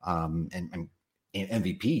 and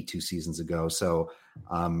MVP 2 seasons ago. So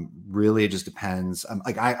really, it just depends.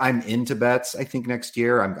 I'm into Betts. I think next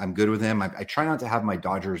year I'm good with him. I try not to have my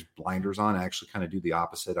Dodgers blinders on. I actually kind of do the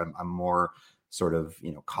opposite. I'm more sort of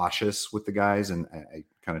cautious with the guys, and I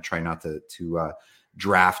kind of try not to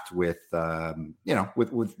draft with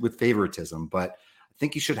with favoritism. But I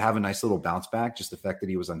think he should have a nice little bounce back. Just the fact that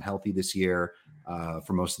he was unhealthy this year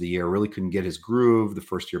for most of the year, really couldn't get his groove the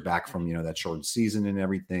first year back from that shortened season and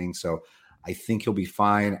everything. So I think he'll be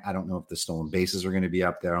fine. I don't know if the stolen bases are going to be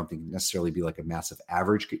up there. I don't think he'll necessarily be like a massive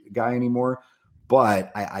average guy anymore,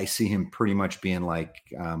 but I see him pretty much being like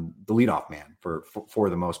the leadoff man for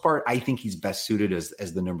the most part. I think he's best suited as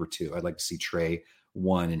the number 2. I'd like to see Trey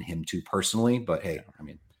 1 and him 2 personally, but hey, I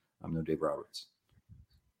mean, I'm no Dave Roberts.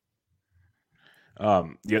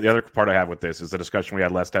 The other part I have with this is the discussion we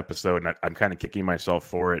had last episode, and I'm kind of kicking myself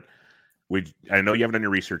for it. I know you haven't done your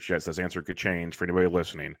research yet, so this answer could change for anybody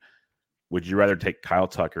listening. Would you rather take Kyle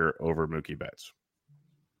Tucker over Mookie Betts?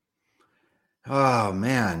 Oh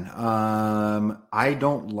man. I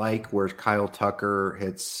don't like where Kyle Tucker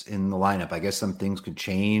hits in the lineup. I guess some things could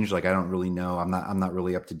change. Like, I don't really know. I'm not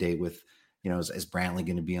really up to date with, is Brantley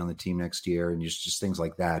going to be on the team next year and just things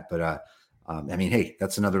like that. But, I mean, hey,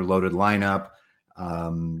 that's another loaded lineup.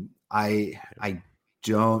 I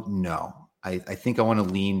don't know. I think I want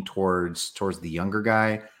to lean towards the younger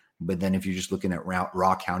guy. But then if you're just looking at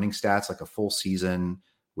raw counting stats, like a full season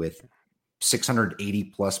with 680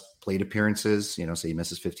 plus plate appearances, say he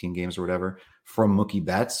misses 15 games or whatever, from Mookie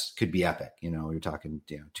Betts could be epic. You're talking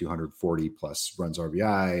 240 plus runs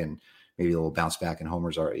RBI and maybe a little bounce back in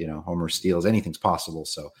homers or homer steals. Anything's possible.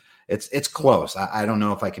 So it's close. I don't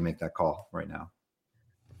know if I can make that call right now.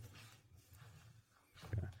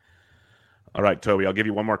 All right, Toby, I'll give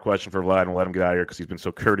you one more question for Vlad and let him get out of here because he's been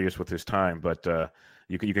so courteous with his time. But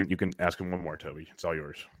you can ask him one more, Toby. It's all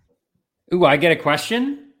yours. Ooh, I get a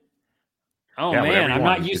question? Oh yeah, man, I'm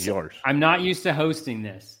not used to hosting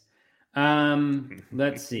this.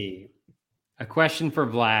 Let's see. A question for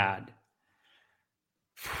Vlad.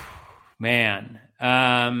 Man,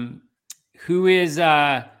 who's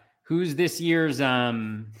this year's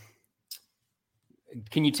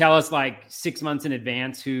can you tell us like 6 months in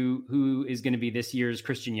advance who is going to be this year's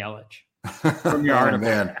Christian Yelich from your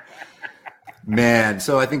article? Man.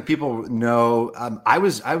 So I think people know I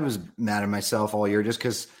was mad at myself all year just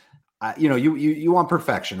because you want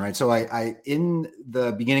perfection, right? So I in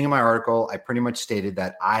the beginning of my article, I pretty much stated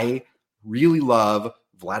that I really love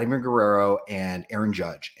Vladimir Guerrero and Aaron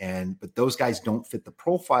Judge, but those guys don't fit the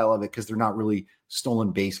profile of it because they're not really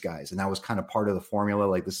stolen base guys, and that was kind of part of the formula.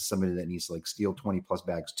 Like, this is somebody that needs to like steal 20 plus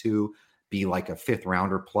bags too, be like a 5th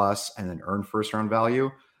rounder plus, and then earn 1st round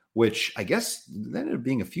value, which I guess ended up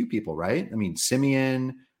being a few people, right? I mean,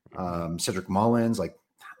 Simeon, Cedric Mullins, like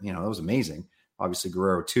that was amazing. Obviously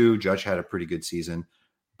Guerrero too. Judge had a pretty good season.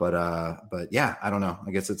 But yeah, I don't know. I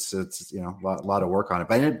guess it's a lot of work on it.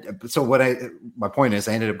 But my point is,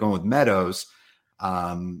 I ended up going with Meadows.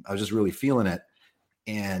 I was just really feeling it,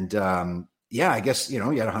 and I guess you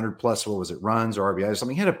had 100 plus. What was it, runs or RBI or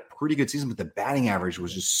something? He had a pretty good season, but the batting average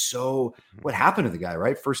was just so. What happened to the guy?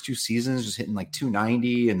 Right, first 2 seasons just hitting like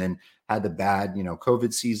 290, and then had the bad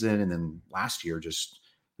COVID season, and then last year it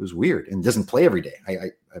was weird and doesn't play every day.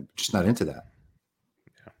 I'm just not into that.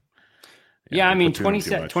 Yeah, I mean,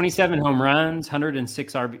 27 home runs,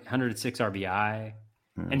 106 RBI.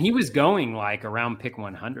 And he was going like around pick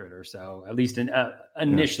 100 or so, at least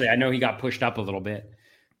initially. I know he got pushed up a little bit.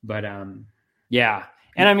 But, yeah.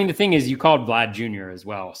 And, I mean, the thing is, you called Vlad Jr. as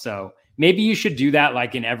well. So maybe you should do that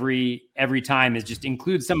like in every time, is just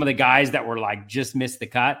include some of the guys that were like just missed the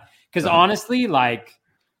cut. Because honestly, like,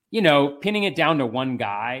 pinning it down to one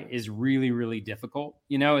guy is really, really difficult.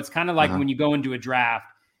 It's kind of like when you go into a draft,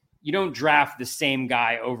 you don't draft the same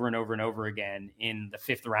guy over and over and over again in the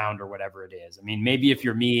 5th round or whatever it is. I mean, maybe if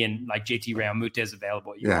you're me and like JT Realmuto is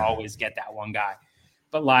available, you always get that one guy.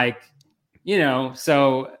 But like,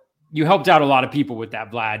 so you helped out a lot of people with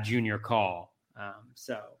that Vlad Jr. call.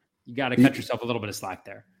 So you got to cut yourself a little bit of slack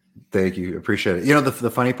there. Thank you. Appreciate it.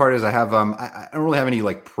 The funny part is I have, I don't really have any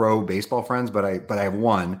like pro baseball friends, but I have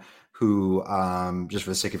one who, just for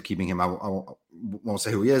the sake of keeping him, I won't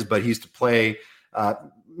say who he is, but he used to play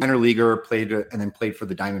minor leaguer, played for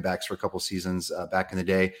the Diamondbacks for a couple seasons back in the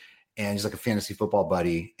day. And he's like a fantasy football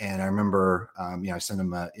buddy. And I remember, I sent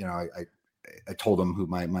him, I told him who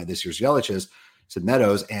my this year's Yelich is, said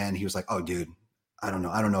Meadows. And he was like, oh, dude, I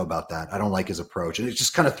don't know about that. I don't like his approach. And it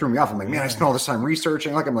just kind of threw me off. I'm like, man, I spent all this time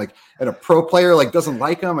researching. Like, I'm like, and a pro player like doesn't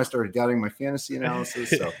like him. I started doubting my fantasy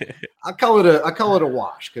analysis. So I'll call it a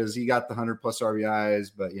wash because he got the 100+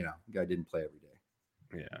 RBIs, but the guy didn't play every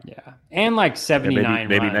day. Yeah. And like 79.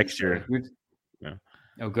 Maybe next year. Yeah.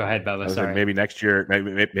 Oh, go ahead, Bella. Sorry. Maybe next year,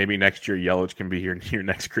 maybe next year, Yelich can be your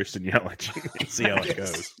next Christian Yelich. See how it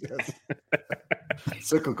goes. Yes.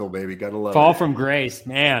 Cyclical, baby. Gotta love Fall it. from grace,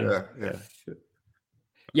 man. Yeah.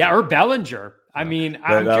 Yeah, or Bellinger. I mean,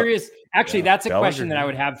 I'm curious. Actually, that's a Bellinger, question that I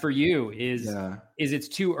would have for you is it's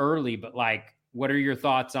too early, but like, what are your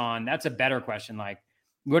thoughts on, that's a better question. Like,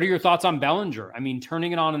 what are your thoughts on Bellinger? I mean,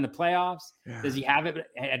 turning it on in the playoffs, does he have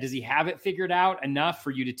it figured out enough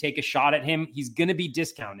for you to take a shot at him? He's going to be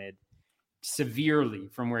discounted severely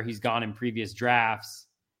from where he's gone in previous drafts.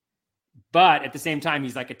 But at the same time,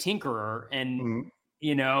 he's like a tinkerer and,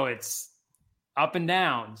 it's up and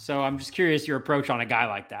down. So I'm just curious your approach on a guy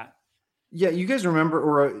like that. Yeah, you guys remember,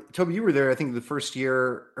 or Toby, you were there, I think the first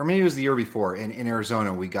year, or maybe it was the year before in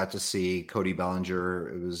Arizona, we got to see Cody Bellinger.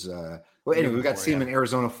 It was, we got to see him in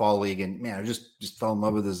Arizona Fall League, and man, I just fell in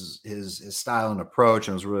love with his style and approach,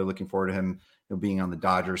 and I was really looking forward to him being on the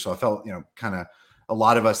Dodgers. So I felt, kind of a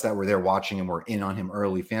lot of us that were there watching him were in on him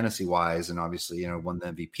early fantasy wise, and obviously, won the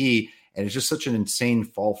MVP. And it's just such an insane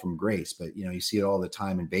fall from grace. But you see it all the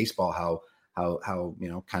time in baseball, how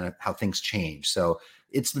kind of how things change. So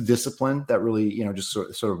it's the discipline that really, just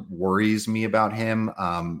sort of worries me about him.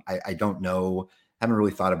 I don't know. Haven't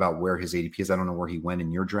really thought about where his ADP is. I don't know where he went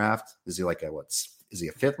in your draft. Is he like is he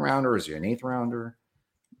a 5th rounder? Is he an 8th rounder?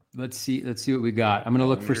 Let's see what we got. I'm going to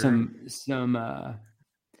look for some,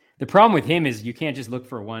 the problem with him is you can't just look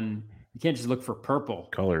for one. You can't just look for purple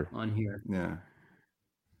color on here. Yeah.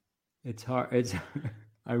 It's hard.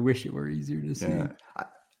 I wish it were easier to see.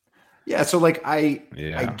 Yeah. So like, I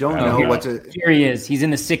don't know what to. Here he is. He's in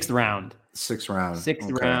the 6th round. 6th round.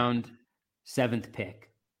 6th round, 7th pick.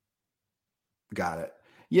 Got it.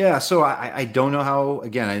 Yeah. So I don't know how,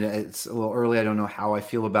 again, it's a little early. I don't know how I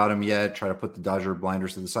feel about him yet. Try to put the Dodger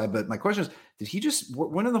blinders to the side. But my question is, did he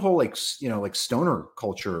when did the whole like stoner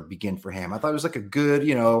culture begin for him? I thought it was like a good,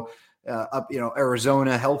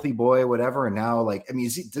 Arizona healthy boy, whatever. And now like, I mean,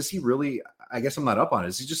 does he really, I guess I'm not up on it.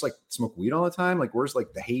 Does he just like smoke weed all the time? Like, where's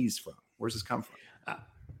like the haze from? Where's this come from?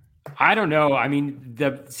 I don't know. I mean,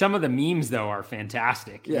 some of the memes though are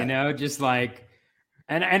fantastic, just like,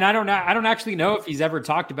 and I don't know. I don't actually know if he's ever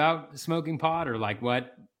talked about smoking pot or like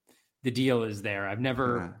what the deal is there. I've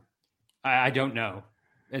never, I don't know.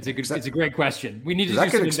 It's a great question. We need to do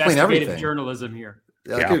some investigative journalism here.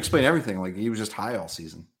 Yeah, that could explain everything. Like he was just high all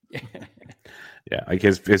season. Yeah, like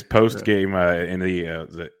his post game in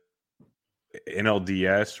the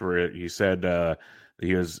NLDS where he said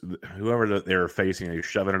he was whoever they were facing, he was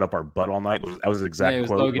shoving it up our butt all night. That was his exact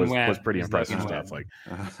quote. Was pretty impressive stuff. Like,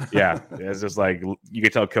 it's just like you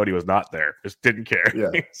could tell Cody was not there, just didn't care. Yeah,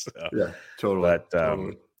 so, totally. But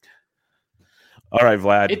totally. All right,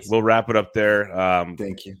 Vlad, we'll wrap it up there.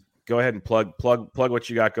 Thank you. Go ahead and plug what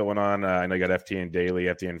you got going on. I know you got FTN Daily,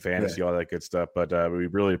 FTN Fantasy, all that good stuff. But we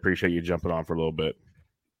really appreciate you jumping on for a little bit.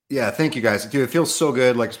 Yeah, thank you guys. Dude, it feels so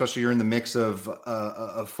good. Like, especially you're in the mix of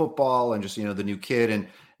football and just the new kid and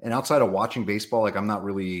outside of watching baseball. Like, I'm not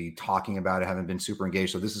really talking about it. I haven't been super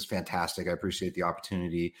engaged. So this is fantastic. I appreciate the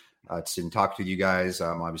opportunity to sit and talk to you guys.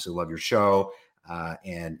 Obviously, love your show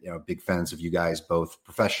and big fans of you guys both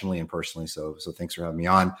professionally and personally. So thanks for having me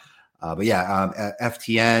on.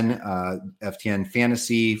 FTN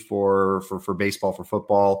Fantasy for baseball, for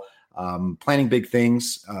football. Planning big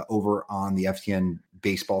things over on the FTN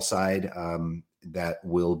baseball side that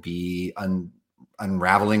will be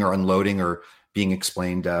unraveling or unloading or being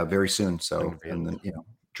explained very soon. So, and then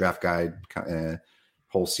draft guide,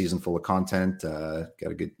 whole season full of content.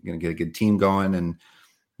 Gonna get a good team going, and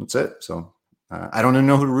that's it. So I don't even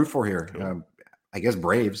know who to root for here. Cool. I guess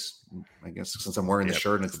Braves. I guess since I'm wearing the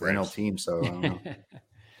shirt and it's the NL team, so I don't know.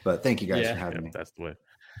 But thank you guys for having me. That's the way.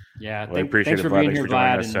 Yeah, I appreciate it, Vlad. Thanks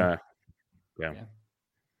for joining us.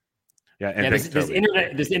 And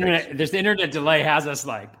this internet delay has us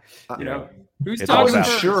like, who's talking? I wasn't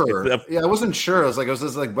sure. I wasn't sure. I was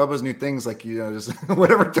just like Bubba's new things, like just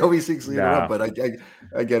whatever Toby seeks to up. But I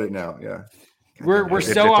get it now. Yeah. We're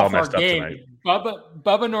so off our game.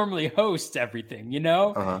 Bubba normally hosts everything,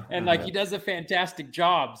 and like he does a fantastic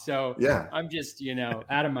job. So yeah, I'm just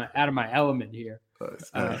out of my element here.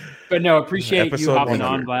 But no, appreciate you hopping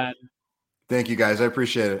on, Vlad. Thank you guys. I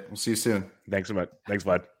appreciate it. We'll see you soon. Thanks so much. Thanks,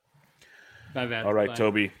 Vlad. Bye, Vlad. All right, bye.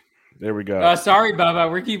 Toby. There we go. Sorry,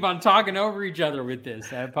 Bubba. We keep on talking over each other with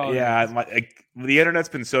this. I apologize. Yeah, the internet's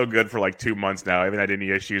been so good for like 2 months now. I haven't had any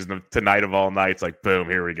issues. And tonight of all nights, like, boom,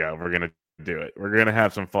 here we go. We're going to do it. We're going to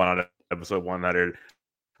have some fun on episode 100.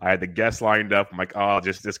 I had the guests lined up. I'm like,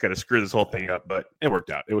 just got to screw this whole thing up. But it worked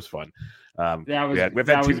out. It was fun. We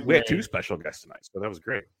had two special guests tonight. So that was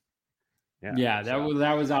great. Yeah, that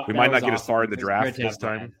was we might not get as far in the draft this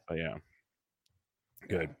time. But yeah.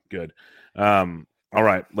 Good. All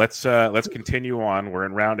right, let's continue on. We're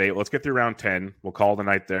in round 8. Let's get through round 10. We'll call the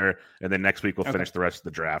night there, and then next week we'll finish the rest of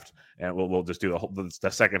the draft, and we'll just do the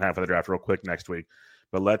second half of the draft real quick next week.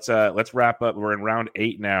 But let's wrap up. We're in round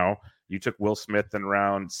 8 now. You took Will Smith in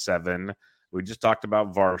round 7. We just talked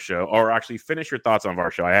about Varsho, or actually finish your thoughts on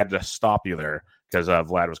Varsho. I had to stop you there because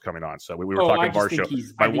Vlad was coming on, so we were talking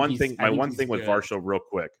Varsho. My one thing with Varsho, real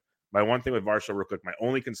quick. My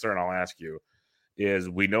only concern I'll ask you is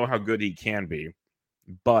we know how good he can be.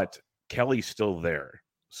 But Kelly's still there.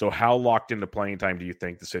 So how locked into playing time do you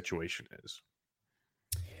think the situation is?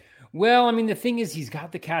 Well, I mean, the thing is he's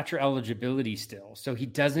got the catcher eligibility still. So he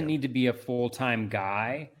doesn't need to be a full-time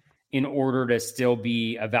guy in order to still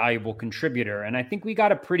be a valuable contributor. And I think we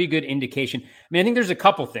got a pretty good indication. I mean, I think there's a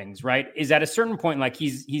couple things, right? Is at a certain point, like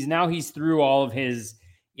he's through all of his,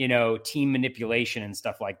 team manipulation and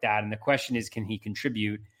stuff like that. And the question is, can he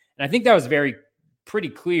contribute? And I think that was pretty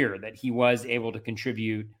clear that he was able to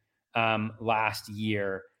contribute last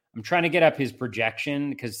year. I'm trying to get up his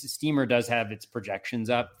projection because Steamer does have its projections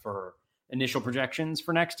up for initial projections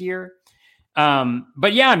for next year.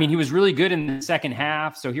 But yeah, I mean, he was really good in the second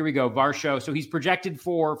half. So here we go, Varsho. So he's projected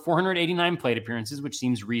for 489 plate appearances, which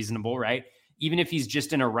seems reasonable, right? Even if he's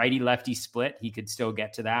just in a righty-lefty split, he could still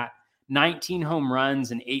get to that. 19 home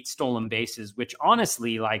runs and 8 stolen bases, which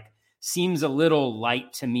honestly, seems a little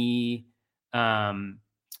light to me. From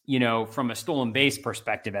a stolen base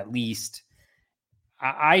perspective, at least,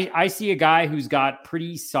 I see a guy who's got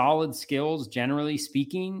pretty solid skills, generally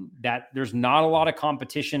speaking, that there's not a lot of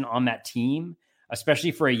competition on that team,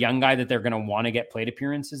 especially for a young guy that they're going to want to get plate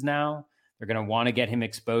appearances now. They're going to want to get him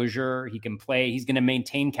exposure. He can play. He's going to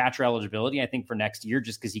maintain catcher eligibility, I think, for next year,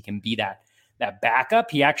 just because he can be that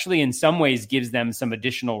backup. He actually, in some ways, gives them some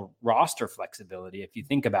additional roster flexibility. If you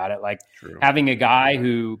think about it, having a guy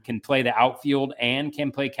who can play the outfield and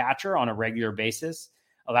can play catcher on a regular basis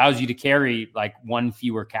allows you to carry one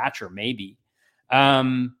fewer catcher, maybe.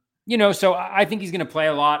 So I think he's going to play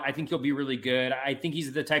a lot. I think he'll be really good. I think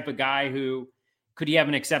he's the type of guy who could he have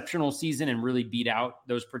an exceptional season and really beat out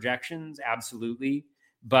those projections? Absolutely.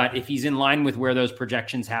 But if he's in line with where those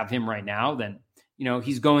projections have him right now, then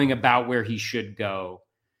he's going about where he should go.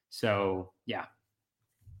 So, yeah.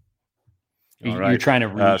 All right. You're trying to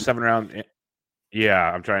read 7 round.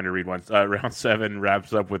 Yeah, I'm trying to read one. Round 7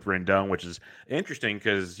 wraps up with Rendon, which is interesting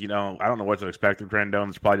because, I don't know what to expect with Rendon.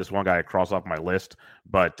 There's probably just one guy I cross off my list.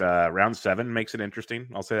 But round 7 makes it interesting.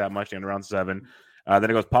 I'll say that much. The end of round 7. Then it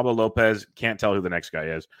goes Pablo Lopez. Can't tell who the next guy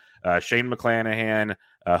is. Shane McClanahan.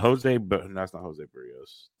 That's not Jose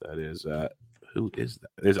Barrios. That is... who is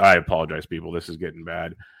that? I apologize, people. This is getting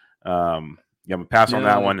bad. I'm gonna pass on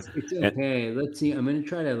that one. It's okay. Let's see. I'm gonna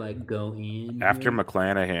try to go in after here.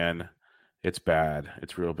 McClanahan. It's bad.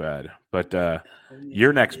 It's real bad. But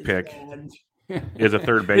your next pick is a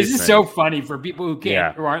third baseman. This is so funny for people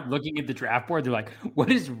who aren't looking at the draft board. They're like, "What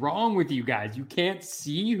is wrong with you guys? You can't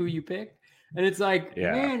see who you picked." And it's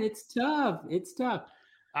man, it's tough. It's tough.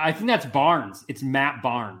 I think that's Barnes. It's Matt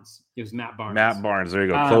Barnes. It was Matt Barnes. Matt Barnes. There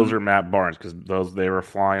you go. Closer Matt Barnes, because they were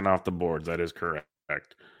flying off the boards. That is correct.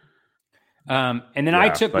 And then I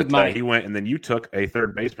took he went, and then you took a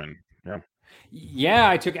third baseman. Yeah,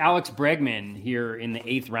 I took Alex Bregman here in the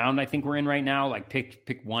 8th round. I think we're in right now.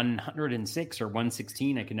 Pick 106 or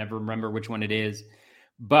 116. I can never remember which one it is.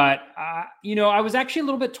 But I was actually a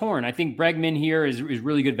little bit torn. I think Bregman here is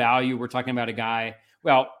really good value. We're talking about a guy.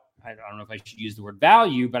 Well, I don't know if I should use the word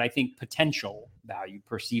value, but I think potential value,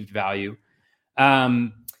 perceived value.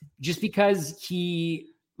 Just because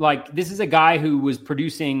this is a guy who was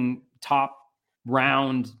producing top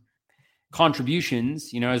round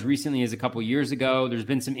contributions, as recently as a couple of years ago. There's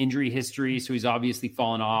been some injury history, so he's obviously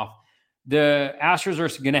fallen off. The Astros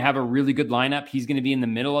are going to have a really good lineup. He's going to be in the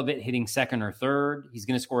middle of it, hitting second or third. He's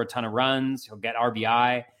going to score a ton of runs. He'll get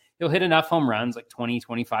RBI. He'll hit enough home runs, 20,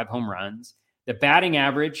 25 home runs. The batting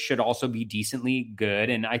average should also be decently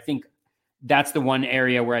good. And I think, that's the one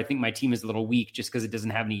area where I think my team is a little weak just because it doesn't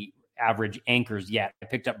have any average anchors yet. I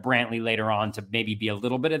picked up Brantley later on to maybe be a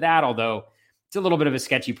little bit of that, although it's a little bit of a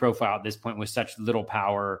sketchy profile at this point with such little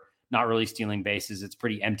power, not really stealing bases. It's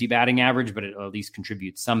pretty empty batting average, but it at least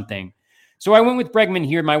contributes something. So I went with Bregman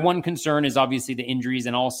here. My one concern is obviously the injuries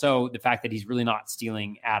and also the fact that he's really not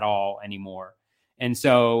stealing at all anymore. And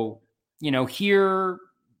so, here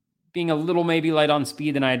being a little maybe light on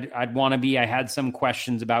speed than I'd want to be. I had some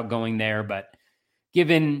questions about going there, but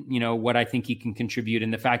given, what I think he can contribute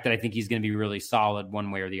and the fact that I think he's going to be really solid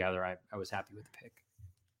one way or the other, I was happy with the pick.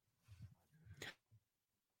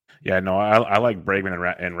 Yeah, no, I like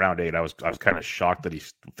Bregman in round 8. I was kind of shocked that he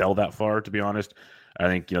fell that far, to be honest. I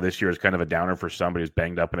think, this year is kind of a downer for somebody who's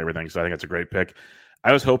banged up and everything, so I think it's a great pick.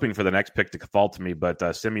 I was hoping for the next pick to fall to me, but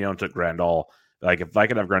Simeone took Grandal. Like, if I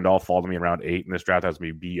could have Grandal fall to me in round 8 in this draft, I was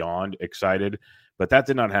be beyond excited. But that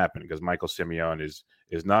did not happen because Michael Simeone is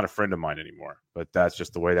not a friend of mine anymore. But that's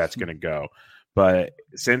just the way that's going to go. But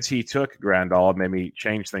since he took Grandal, it made me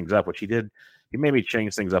change things up, which he did. He made me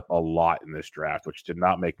change things up a lot in this draft, which did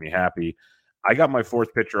not make me happy. I got my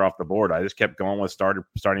 4th pitcher off the board. I just kept going with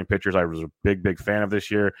starting pitchers. I was a big fan of this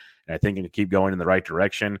year, and I think it can keep going in the right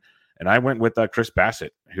direction. And I went with Chris Bassitt,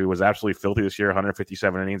 who was absolutely filthy this year,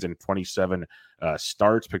 157 innings and 27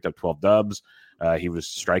 starts, picked up 12 dubs. He was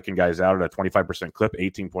striking guys out at a 25% clip,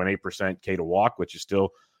 18.8% K to walk, which is still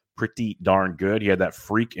pretty darn good. He had that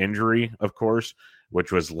freak injury, of course,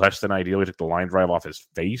 which was less than ideal. He took the line drive off his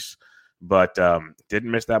face, but didn't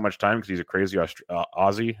miss that much time because he's a crazy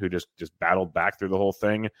Aussie who just battled back through the whole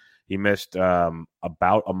thing. He missed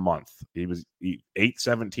about a month.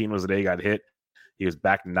 8/17 was the day he got hit. He was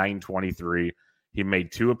back 9/23. He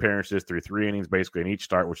made 2 appearances through 3 innings basically in each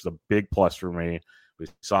start, which is a big plus for me. We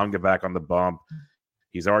saw him get back on the bump.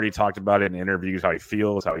 He's already talked about it in interviews, how he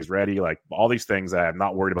feels, how he's ready, like all these things that I'm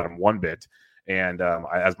not worried about him one bit. And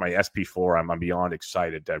as my SP4, I'm beyond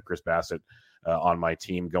excited to have Chris Bassitt on my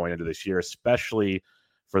team going into this year, especially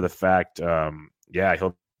for the fact,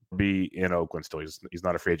 he'll be in Oakland still. He's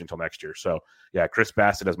not a free agent until next year. So, yeah, Chris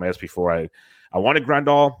Bassitt as my SP4. I wanted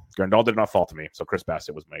Grandal. Grandal did not fall to me, so Chris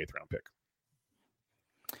Bassitt was my 8th round pick.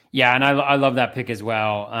 Yeah, and I love that pick as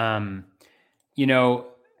well.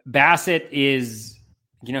 Bassitt is,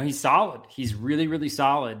 he's solid. He's really, really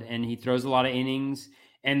solid, and he throws a lot of innings.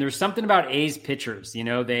 And there's something about A's pitchers,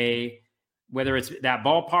 whether it's that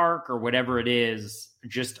ballpark or whatever it is,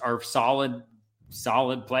 just are solid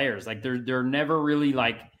players. Like they're never really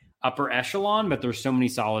like upper echelon, but there's so many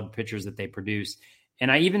solid pitchers that they produce.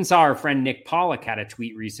 And I even saw our friend Nick Pollock had a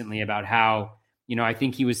tweet recently about how, I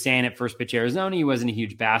think he was saying at First Pitch Arizona, he wasn't a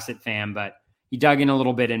huge Bassitt fan, but he dug in a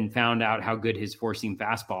little bit and found out how good his 4-seam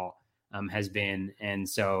fastball has been. And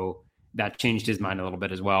so that changed his mind a little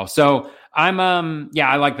bit as well. So I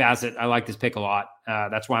like Bassitt. I like this pick a lot.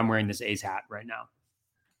 That's why I'm wearing this A's hat right now.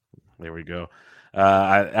 There we go.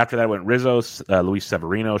 After that, I went Rizzo, Luis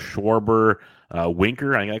Severino, Schwarber,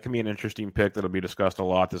 Winker. I think that can be an interesting pick that'll be discussed a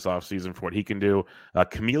lot this offseason for what he can do.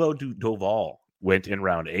 Camilo Doval went in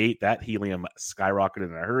round 8. That helium skyrocketed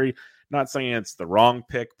in a hurry. Not saying it's the wrong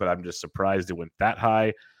pick, but I'm just surprised it went that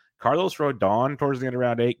high. Carlos Rodon towards the end of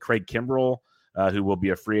round 8. Craig Kimbrell, who will be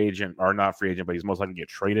a free agent, or not free agent, but he's most likely to get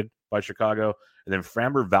traded by Chicago. And then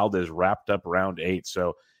Framber Valdez wrapped up round 8.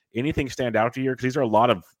 So anything stand out to you? Because these are a lot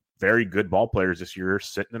of very good ball players this year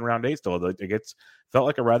sitting in round 8 still. It felt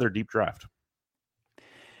like a rather deep draft.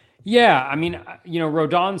 Yeah, I mean,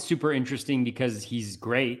 Rodon's super interesting because he's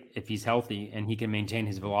great if he's healthy and he can maintain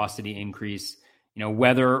his velocity increase.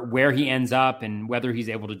 Where he ends up and whether he's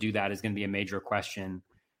able to do that is going to be a major question.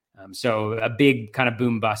 So a big kind of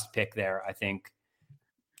boom bust pick there, I think.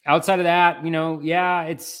 Outside of that,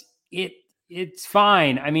 it's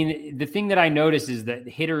fine. I mean, the thing that I notice is that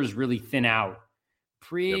hitters really thin out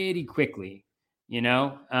pretty quickly,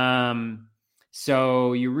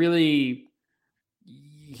 so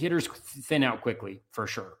hitters thin out quickly for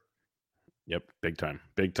sure. Yep. Big time.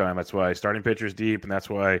 That's why starting pitchers deep. And that's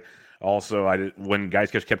why also when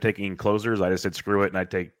guys kept taking closers, I just said, screw it. And I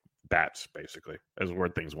take bats basically as where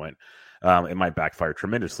things went. It might backfire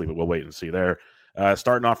tremendously, but we'll wait and see there.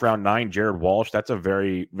 Starting off round 9, Jared Walsh. That's a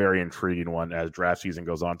very, very intriguing one as draft season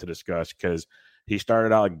goes on to discuss, because he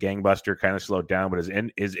started out like gangbuster, kind of slowed down, but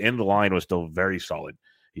his end line was still very solid.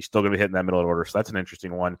 He's still going to be hitting that middle of the order. So that's an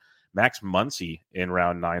interesting one. Max Muncy in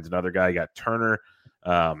round 9 is another guy. You got Turner,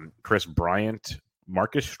 Chris Bryant,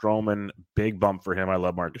 Marcus Stroman, big bump for him. I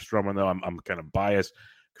love Marcus Stroman, though. I'm kind of biased.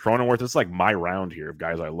 Cronenworth, it's like my round here of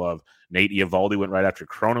guys I love. Nate Eovaldi went right after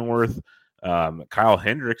Cronenworth. Kyle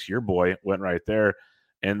Hendricks, your boy, went right there.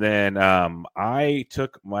 And then I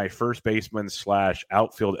took my first baseman /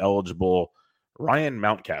 outfield eligible Ryan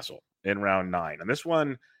Mountcastle in round 9. And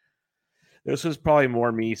this was probably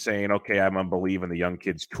more me saying, okay, I'm going to believe in the young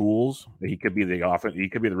kid's tools. He could be the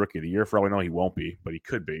rookie of the year. For all we know, he won't be, but he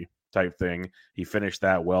could be, type thing. He finished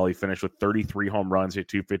that well. He finished with 33 home runs, hit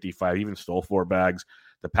 255, even stole 4 bags.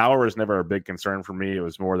 The power was never a big concern for me. It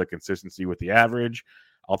was more the consistency with the average.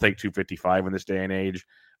 I'll take 255 in this day and age.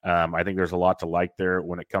 I think there's a lot to like there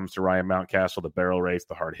when it comes to Ryan Mountcastle, the barrel rates,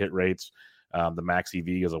 the hard hit rates. The max EV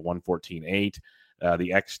is a 114.8.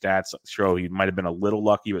 The X stats show he might have been a little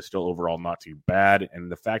lucky, but still overall not too bad.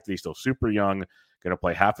 And the fact that he's still super young, going to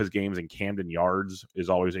play half his games in Camden Yards is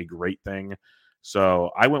always a great thing.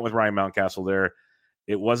 So I went with Ryan Mountcastle there.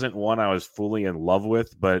 It wasn't one I was fully in love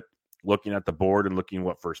with, but looking at the board and looking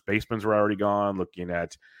what first basemans were already gone, looking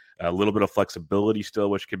at a little bit of flexibility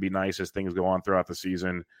still, which could be nice as things go on throughout the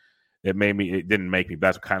season, it didn't make me.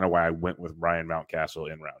 That's kind of why I went with Ryan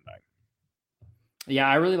Mountcastle in round 9. Yeah,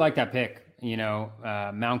 I really like that pick.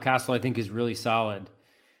 Mountcastle, I think, is really solid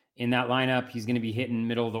in that lineup. He's going to be hitting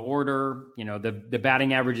middle of the order. The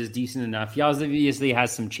batting average is decent enough. He obviously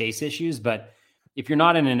has some chase issues, but if you're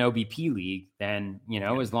not in an OBP league, then,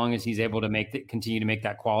 as long as he's able to continue to make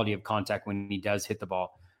that quality of contact when he does hit the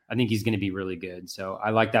ball, I think he's going to be really good. So I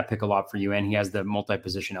like that pick a lot for you. And he has the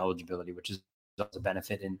multi-position eligibility, which is also a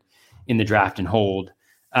benefit in the draft and hold.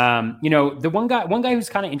 The one guy who's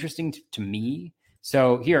kind of interesting to me.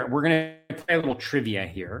 So here, we're going to play a little trivia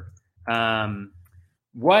here.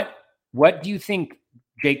 What do you think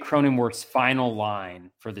Jake Cronenworth's final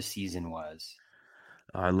line for the season was?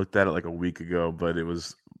 I looked at it like a week ago, but it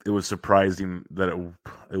was surprising that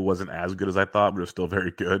it wasn't as good as I thought, but it was still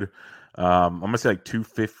very good. I'm going to say like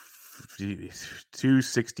 250,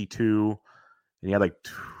 262, and he had like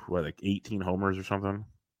 18 homers or something?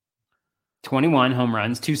 21 home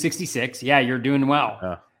runs, 266. Yeah, you're doing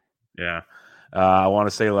well. Yeah. I want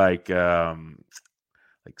to say like 71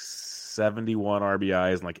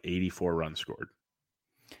 RBIs and like 84 runs scored.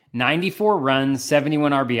 94 runs,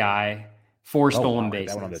 71 RBI, 4 stolen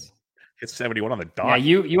bases. Hit 71 on the dot.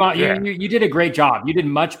 Yeah, you did a great job. You did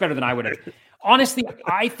much better than I would have. Honestly,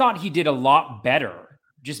 I thought he did a lot better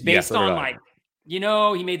just based on he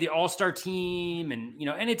made the All-Star team and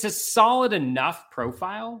it's a solid enough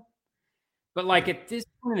profile. But at this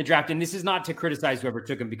point in the draft, and this is not to criticize whoever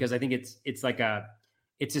took him because I think it's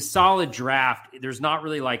a solid draft. There's not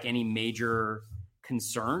really any major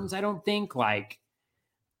concerns. I don't think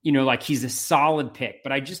he's a solid pick,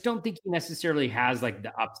 but I just don't think he necessarily has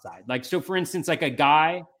the upside. So for instance, a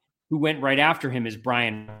guy who went right after him is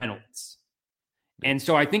Brian Reynolds. And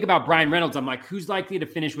so I think about Brian Reynolds. I'm like, who's likely to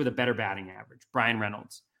finish with a better batting average? Brian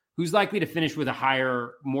Reynolds. Who's likely to finish with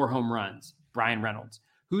more home runs? Brian Reynolds.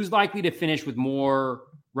 Who's likely to finish with more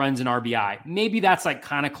runs and RBI? Maybe that's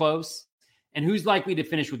kind of close. And who's likely to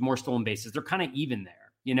finish with more stolen bases? They're kind of even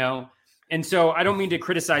there, And so I don't mean to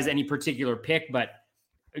criticize any particular pick, but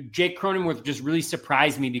Jake Cronenworth just really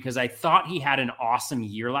surprised me because I thought he had an awesome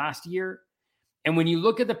year last year. And when you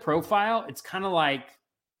look at the profile, it's kind of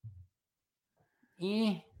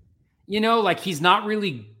he's not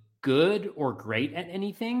really good or great at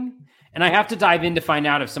anything. And I have to dive in to find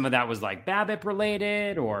out if some of that was BABIP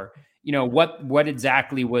related or, what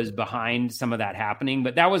exactly was behind some of that happening.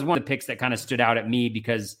 But that was one of the picks that kind of stood out at me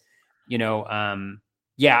because,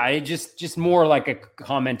 it just more like a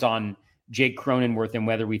comment on Jake Cronenworth and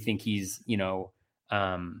whether we think he's, he's all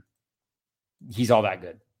that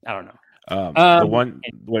good. I don't know.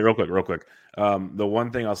 Real quick. The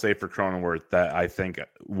one thing I'll say for Cronenworth that I think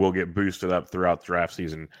will get boosted up throughout the draft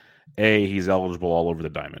season, he's eligible all over the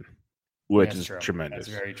diamond, which is tremendous.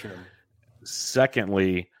 That's very true.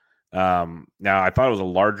 Secondly, now I thought it was a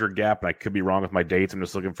larger gap, and I could be wrong with my dates. I'm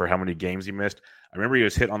just looking for how many games he missed. I remember he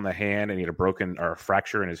was hit on the hand, and he had a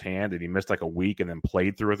fracture in his hand, and he missed a week and then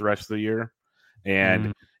played through it the rest of the year.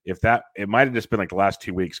 And it might have just been the last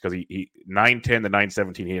 2 weeks because he 9-10 to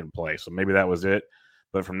 9-17 he didn't play, so maybe that was it.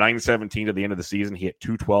 But from 9-17 to the end of the season, he hit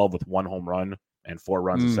 212 with 1 home run and 4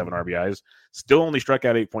 runs and 7 RBIs. Still only struck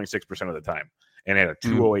out 8.6% of the time, and had a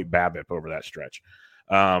 208 BABIP over that stretch.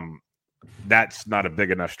 That's not a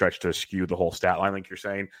big enough stretch to skew the whole stat line like you're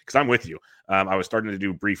saying, because I'm with you. I was starting to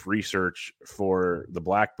do brief research for the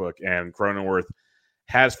Black Book, and Cronenworth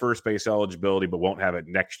has first base eligibility but won't have it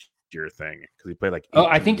next year thing because he played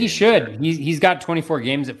I think he should. He's got 24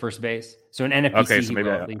 games at first base, so an NFBC. Okay, so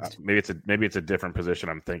maybe it's a different position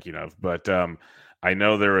I'm thinking of, but I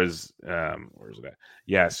know there was where's it at?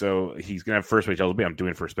 Yeah, so he's gonna have first base eligibility. I'm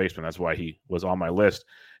doing first baseman. That's why he was on my list.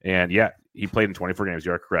 And yeah, he played in 24 games.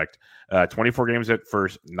 You are correct. 24 games at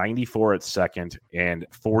first, 94 at second, and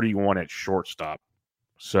 41 at shortstop.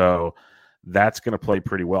 So that's going to play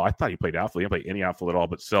pretty well. I thought he played outfield. He didn't play any outfield at all,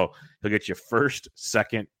 but still, he'll get you first,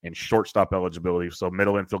 second, and shortstop eligibility. So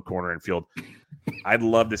middle infield, corner infield. I'd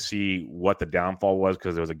love to see what the downfall was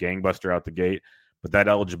because it was a gangbuster out the gate. But that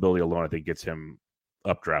eligibility alone, I think, gets him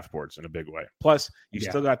up draft boards in a big way. Plus, you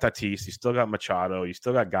still got Tatis, you still got Machado, you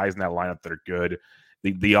still got guys in that lineup that are good.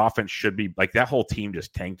 The offense should be like that whole team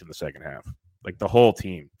just tanked in the second half. Like the whole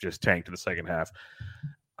team just tanked in the second half.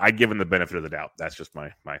 I'd give him the benefit of the doubt. That's just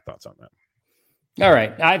my thoughts on that. All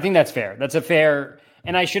right. I think that's fair. That's a fair,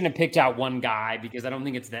 and I shouldn't have picked out one guy because I don't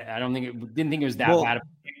think it's that. Didn't think it was that bad of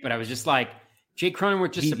a pick, but I was just like, Jake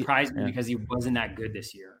Cronenworth just surprised me because he wasn't that good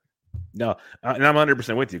this year. No, and I'm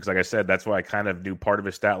 100% with you because, like I said, that's why I kind of knew part of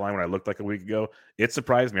his stat line when I looked like a week ago. It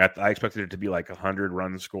surprised me. I expected it to be like 100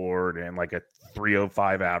 runs scored and like a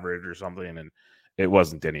 305 average or something, and it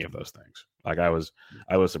wasn't any of those things. Like I was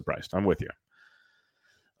surprised. I'm with you.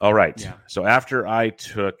 All right. Yeah. So after I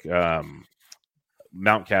took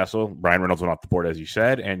Mountcastle, Brian Reynolds went off the board, as you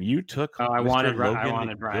said, and you took. Oh, I wanted Brian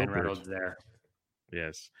Gilbert. Reynolds there.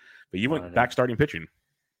 Yes, but you went back starting pitching.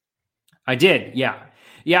 I did. Yeah.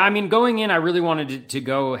 Yeah, I mean, going in, I really wanted to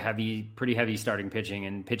go pretty heavy starting pitching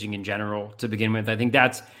and pitching in general to begin with. I think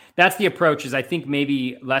that's the approach. Is I think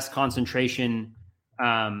maybe less concentration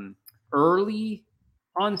early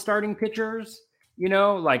on starting pitchers.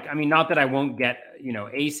 Like I mean, not that I won't get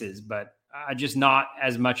aces, but just not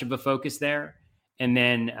as much of a focus there. And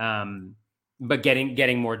then, but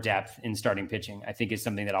getting more depth in starting pitching, I think is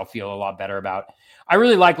something that I'll feel a lot better about. I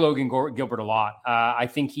really like Logan Gilbert a lot. I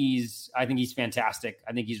think he's fantastic.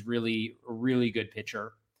 I think he's really a really good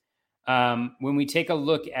pitcher. When we take a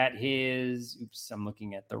look at I'm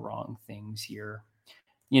looking at the wrong things here.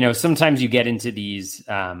 Sometimes you get into these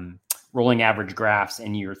rolling average graphs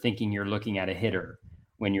and you're thinking you're looking at a hitter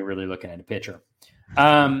when you're really looking at a pitcher.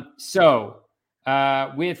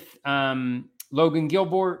 With Logan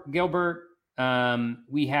Gilbert, we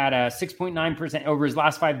had a 6.9% over his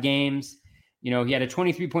last 5 games. He had a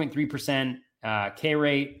 23.3% K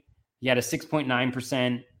rate. He had a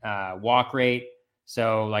 6.9% walk rate.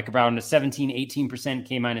 So like around a 18%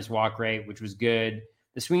 K minus walk rate, which was good.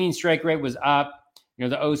 The swinging strike rate was up.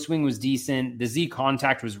 The O swing was decent. The Z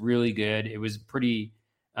contact was really good. It was pretty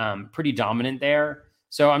dominant there.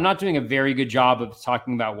 So I'm not doing a very good job of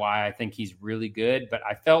talking about why I think he's really good, but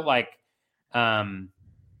I felt like, when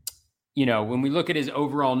we look at his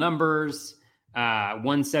overall numbers,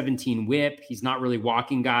 117 whip, he's not really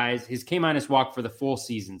walking guys. His K minus walk for the full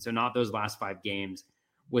season, so not those last 5 games,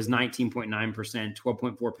 was 19.9%,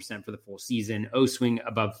 12.4% for the full season. O swing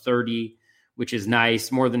above 30, which is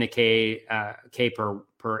nice, more than a K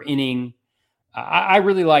per inning. I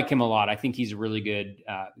really like him a lot. I think he's a really good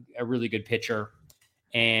pitcher,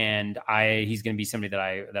 and he's going to be somebody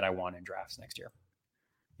that I want in drafts next year.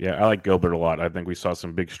 Yeah, I like Gilbert a lot. I think we saw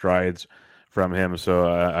some big strides from him,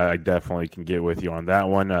 so I definitely can get with you on that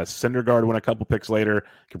one. Syndergaard went a couple picks later.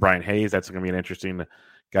 Brian Hayes, that's going to be an interesting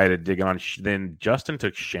guy to dig on. Then Justin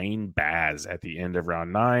took Shane Baz at the end of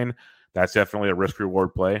round 9. That's definitely a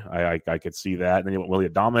risk-reward play. I could see that. And then you went Willy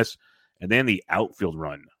Adames, and then the outfield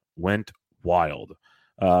run went wild.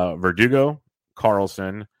 Verdugo,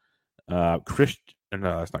 Carlson, no,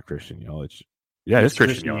 that's not Christian Yelich. Yeah, it's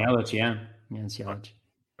Christian Yelich. Yeah, it's Yelich.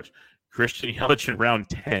 Christian Yelich in round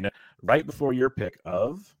 10, right before your pick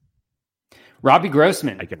of Robbie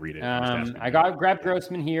Grossman. I can read it. I grabbed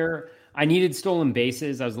Grossman here. I needed stolen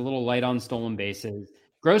bases. I was a little light on stolen bases.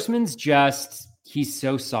 Grossman's he's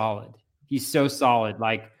so solid. He's so solid.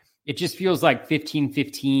 Like it just feels like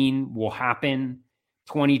 15-15 will happen.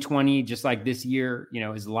 2020, just like this year,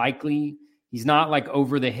 is likely. He's not like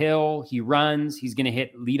over the hill. He runs. He's going to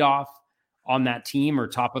hit leadoff on that team or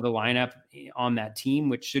top of the lineup on that team,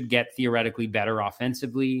 which should get theoretically better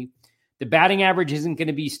offensively. The batting average isn't going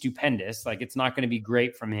to be stupendous. Like it's not going to be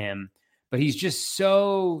great from him, but he's just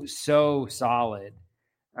so solid.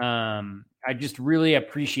 I just really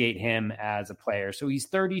appreciate him as a player. So he's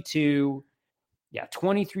 32. Yeah.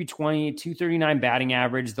 23-20, 239 batting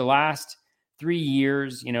average. The last 3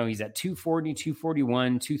 years, he's at 240,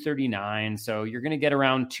 241, 239. So you're going to get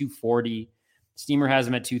around 240. Steamer has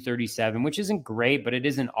him at 237, which isn't great, but it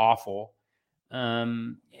isn't awful.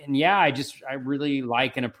 And yeah, I really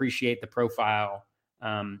like and appreciate the profile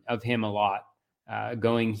of him a lot.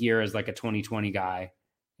 Going here as like a 2020 guy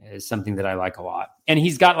is something that I like a lot. And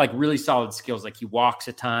he's got like really solid skills. Like he walks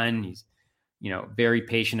a ton. He's very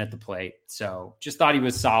patient at the plate. So just thought he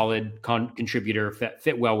was solid contributor,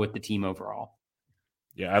 fit well with the team overall.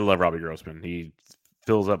 Yeah, I love Robbie Grossman. He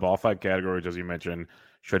fills up all 5 categories, as you mentioned.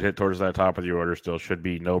 Should hit towards that top of the order still. Should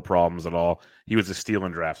be no problems at all. He was a steal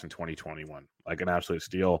in drafts in 2021, like an absolute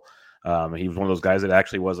steal. He was one of those guys that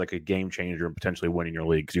actually was like a game changer and potentially winning your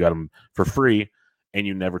league because you got him for free and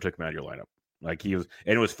you never took him out of your lineup. Like he was,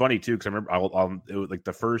 and it was funny too because I remember it was like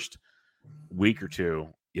the first week or two,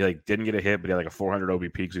 he like didn't get a hit, but he had like a 400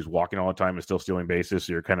 OBP because he was walking all the time and still stealing bases.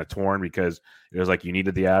 So you're kind of torn because it was like you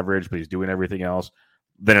needed the average, but he's doing everything else.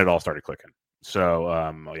 Then it all started clicking. So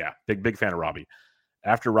yeah, big fan of Robbie.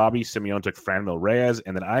 After Robbie, Simeon took Franmil Reyes,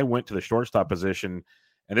 and then I went to the shortstop position,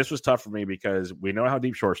 and this was tough for me because we know how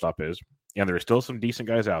deep shortstop is, and there are still some decent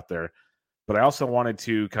guys out there. But I also wanted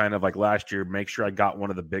to kind of like last year make sure I got one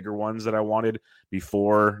of the bigger ones that I wanted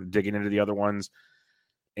before digging into the other ones.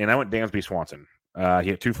 And I went Dansby Swanson. He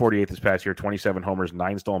had 248 this past year, 27 homers,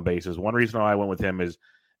 9 stolen bases. One reason why I went with him is,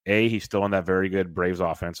 A, he's still in that very good Braves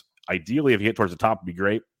offense. Ideally, if he hit towards the top, it'd be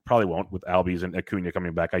great. Probably won't with Albies and Acuna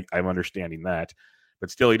coming back. I'm understanding that. But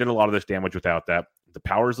still, he did a lot of this damage without that. The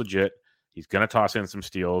power is legit. He's going to toss in some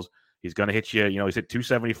steals. He's going to hit you. He's hit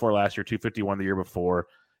 274 last year, 251 the year before.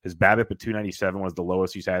 His BABIP at 297 was the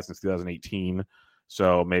lowest he's had since 2018.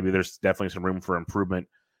 So maybe there's definitely some room for improvement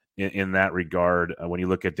in that regard when you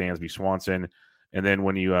look at Dansby Swanson. And then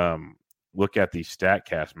when you look at the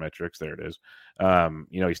StatCast metrics, there it is.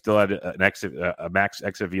 He still had a max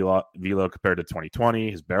exit velo compared to 2020.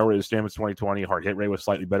 His barrel rate was same as 2020. Hard hit rate was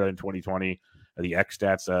slightly better than 2020. The X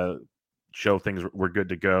stats show things were good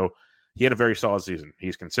to go. He had a very solid season.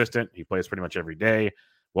 He's consistent. He plays pretty much every day.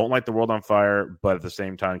 Won't light the world on fire, but at the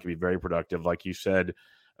same time can be very productive. Like you said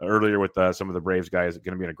earlier with some of the Braves guys,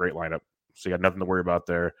 going to be in a great lineup. So you got nothing to worry about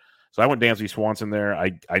there. So I went Dansby Swanson there.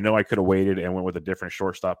 I know I could have waited and went with a different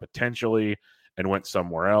shortstop potentially and went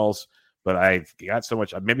somewhere else. But I got so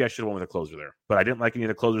much. Maybe I should have went with a closer there. But I didn't like any of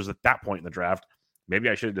the closers at that point in the draft. Maybe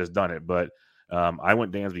I should have just done it. But I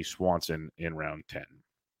went Dansby Swanson in round 10.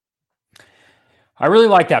 I really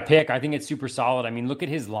like that pick. I think it's super solid. I mean, look at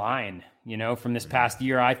his line, from this past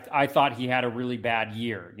year. I thought he had a really bad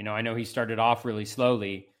year. I know he started off really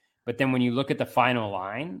slowly, but then when you look at the final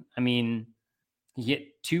line, I mean, he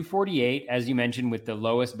hit 248, as you mentioned, with the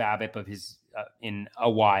lowest BABIP of his in a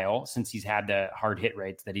while since he's had the hard hit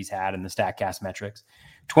rates that he's had in the StatCast metrics.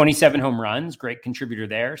 27 home runs, great contributor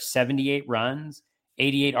there. 78 runs,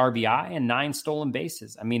 88 RBI, and 9 stolen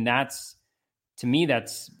bases. I mean, to me,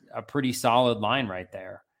 that's a pretty solid line right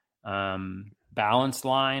there. Balanced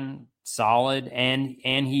line, solid, and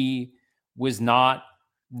he was not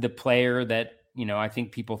the player that I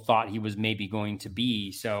think people thought he was maybe going to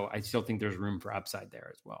be. So I still think there's room for upside there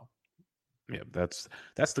as well. Yeah, that's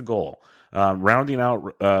the goal. Rounding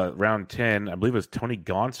out round 10, I believe it was Tony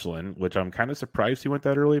Gonsolin, which I'm kind of surprised he went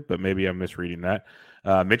that early, but maybe I'm misreading that.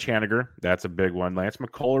 Mitch Haniger, that's a big one. Lance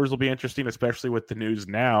McCullers will be interesting, especially with the news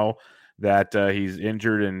now that he's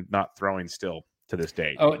injured and not throwing still to this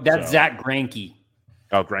day. Oh, that's Zach Greinke.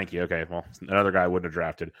 Oh, Greinke. Okay, well, another guy I wouldn't have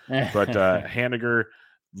drafted. But Haniger,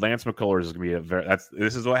 Lance McCullers is going to be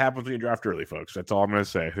this is what happens when you draft early, folks. That's all I'm going to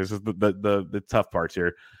say. This is the tough parts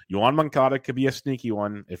here. Yohan Moncada could be a sneaky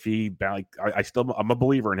one if he. I'm a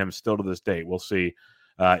believer in him still to this day. We'll see.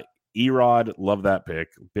 Erod, love that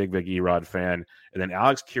pick. Big Erod fan. And then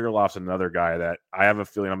Alex Kirilloff's another guy that I have a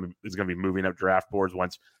feeling is going to be moving up draft boards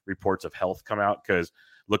once reports of health come out. Because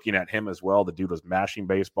looking at him as well, the dude was mashing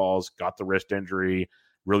baseballs, got the wrist injury,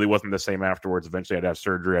 really wasn't the same afterwards. Eventually, had to have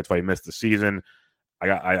surgery. That's why he missed the season.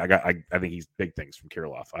 I think he's big things from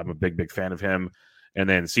Kirilloff. I'm a big fan of him. And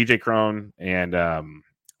then CJ Cron and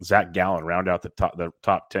Zach Gallen round out the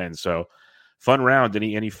top 10. So fun round.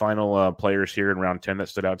 Any final players here in round 10 that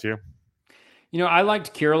stood out to you? I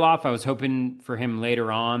liked Kirilloff. I was hoping for him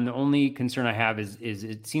later on. The only concern I have is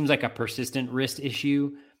it seems like a persistent wrist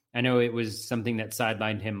issue. I know it was something that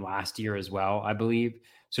sidelined him last year as well, I believe.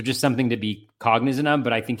 So just something to be cognizant of,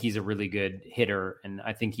 but I think he's a really good hitter, and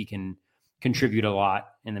I think he can contribute a lot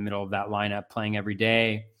in the middle of that lineup playing every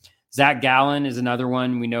day. Zach Gallen is another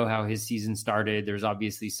one. We know how his season started. There's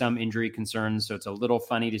obviously some injury concerns, so it's a little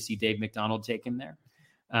funny to see Dave McDonald take him there.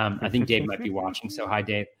 I think Dave might be watching, so hi,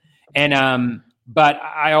 Dave. And but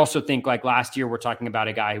I also think like last year we're talking about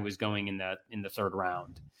a guy who was going in the third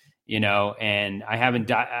round, and I haven't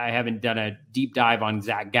done a deep dive on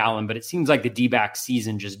Zach Gallen, but it seems like the D-back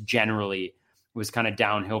season just generally was kind of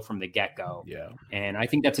downhill from the get-go. Yeah. And I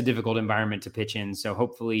think that's a difficult environment to pitch in. So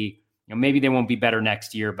hopefully, maybe they won't be better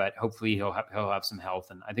next year, but hopefully he'll have some health.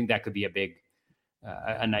 And I think that could be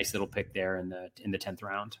a nice little pick there in the 10th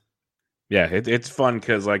round. Yeah, it's fun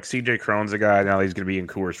because like CJ Cron's a guy now he's going to be in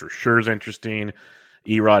Coors for sure is interesting.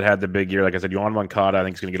 Erod had the big year. Like I said, Yohan Moncada I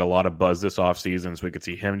think is going to get a lot of buzz this offseason, so we could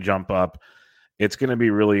see him jump up. It's going to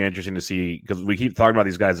be really interesting to see because we keep talking about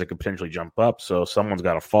these guys that could potentially jump up, so someone's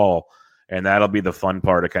got to fall, and that'll be the fun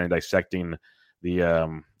part of kind of dissecting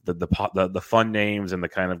the fun names and the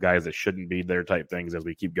kind of guys that shouldn't be there type things as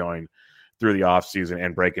we keep going through the offseason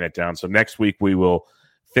and breaking it down. So next week we will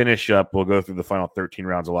finish up. We'll go through the final 13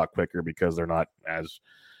 rounds a lot quicker because they're not as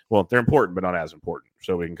well. They're important, but not as important.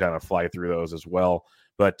 So we can kind of fly through those as well.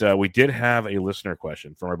 But we did have a listener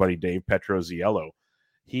question from our buddy Dave Petroziello.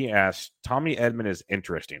 He asked, Tommy Edman is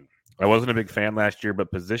interesting. I wasn't a big fan last year,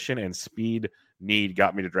 but position and speed need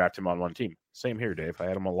got me to draft him on one team. Same here, Dave. I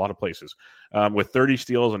had him a lot of places. With 30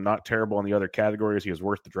 steals and not terrible in the other categories, he is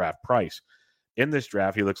worth the draft price. In this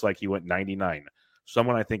draft, he looks like he went 99.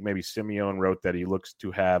 Someone I think maybe Simeone wrote that he looks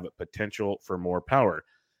to have potential for more power.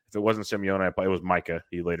 If it wasn't Simeone, it was Micah,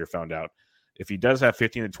 he later found out. If he does have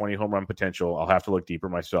 15 to 20 home run potential, I'll have to look deeper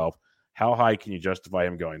myself. How high can you justify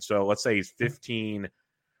him going? So let's say he's 15,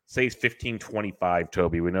 say he's 15-25,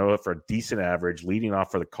 Toby. We know for a decent average, leading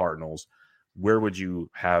off for the Cardinals, where would you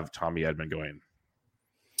have Tommy Edman going?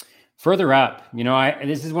 Further up.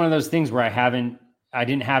 This is one of those things where I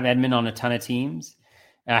didn't have Edman on a ton of teams.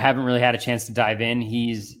 I haven't really had a chance to dive in.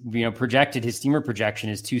 He's, projected, his steamer projection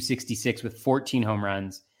is 266 with 14 home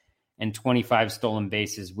runs and 25 stolen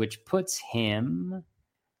bases, which puts him,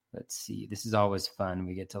 let's see, this is always fun.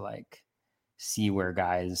 We get to see where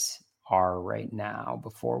guys are right now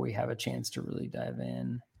before we have a chance to really dive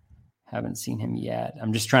in. Haven't seen him yet.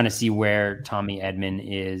 I'm just trying to see where Tommy Edman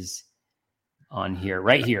is on here,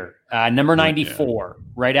 right here. Number 94,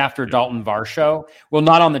 right after Dalton Varsho. Well,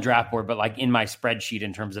 not on the draft board, but in my spreadsheet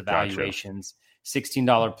in terms of valuations. Gotcha.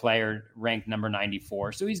 $16 player ranked number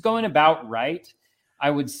 94. So he's going about right. I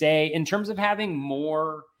would say in terms of having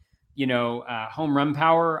more, home run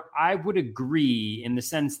power, I would agree in the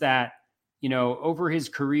sense that, over his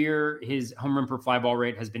career, his home run per fly ball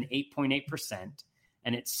rate has been 8.8%,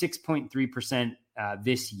 and it's 6.3%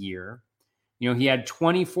 this year. He had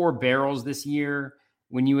 24 barrels this year.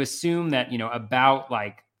 When you assume that, about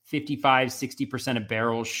 55, 60% of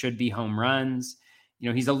barrels should be home runs,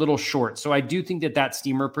 he's a little short. So I do think that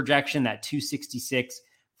steamer projection, that 266,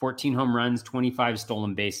 14 home runs, 25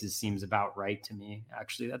 stolen bases seems about right to me.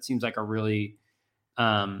 Actually, that seems like a really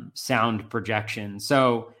sound projection.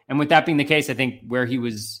 So, and with that being the case, I think where he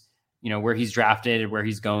was, where he's drafted, where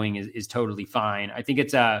he's going is totally fine. I think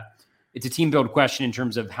it's a team build question in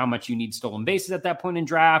terms of how much you need stolen bases at that point in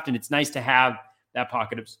draft. And it's nice to have that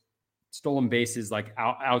pocket of stolen bases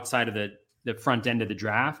outside of the front end of the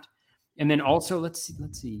draft. And then also let's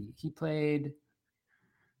see,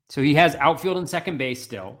 so he has outfield and second base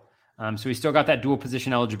still. So he's still got that dual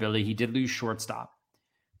position eligibility. He did lose shortstop,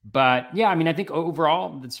 but yeah, I think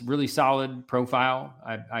overall it's really solid profile.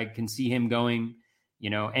 I can see him going,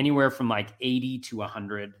 anywhere from 80 to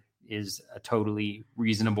 100 is a totally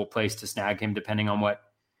reasonable place to snag him, depending on what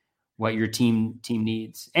your team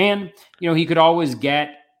needs. And, he could always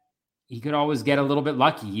get a little bit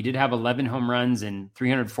lucky. He did have 11 home runs and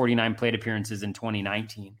 349 plate appearances in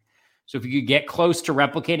 2019. So if you could get close to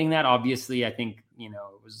replicating that, obviously I think, it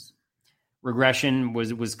was regression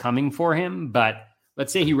was coming for him, but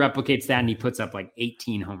let's say he replicates that and he puts up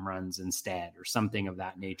 18 home runs instead or something of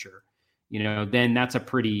that nature, then that's a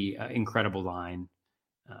pretty incredible line.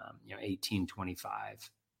 18, 25.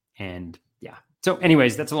 And yeah. So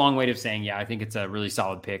anyways, that's a long way of saying, yeah, I think it's a really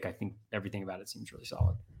solid pick. I think everything about it seems really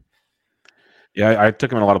solid. Yeah, I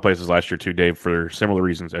took him in a lot of places last year too, Dave, for similar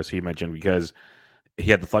reasons as he mentioned, because he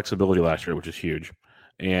had the flexibility last year, which is huge.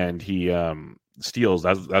 And he steals.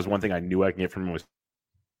 That's one thing I knew I can get from him was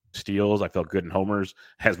steals. I felt good in homers.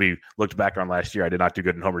 As we looked back on last year, I did not do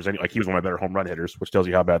good in homers. He was one of my better home run hitters, which tells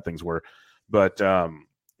you how bad things were. But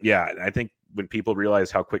yeah, I think when people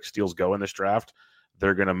realize how quick steals go in this draft,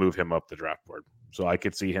 they're going to move him up the draft board. So I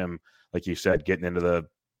could see him, like you said, getting into the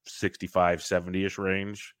 65, 70-ish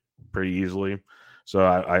range pretty easily. So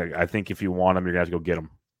I think if you want him, you're going to have to go get him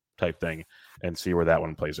type thing and see where that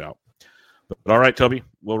one plays out. But all right, Toby,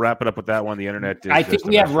 we'll wrap it up with that one. The internet is I think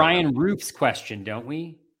we have Ryan Roof's question, don't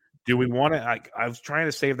we? Do we want to? I was trying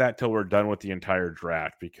to save that till we're done with the entire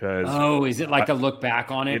draft because. Oh, is it a look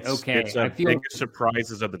back on it? Okay, it's biggest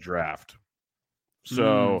surprises of the draft.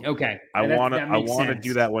 So okay, I want to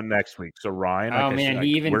do that one next week. So Ryan, oh man, he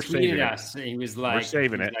even tweeted us. He was like, "We're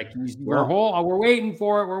saving it. We're waiting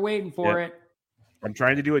for it. We're waiting for it." I'm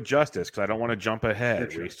trying to do it justice because I don't want to jump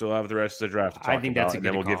ahead. Sure. We still have the rest of the draft to talk I think that's about, a good and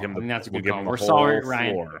then call. we'll give him the. That's a good we'll call. We're sorry,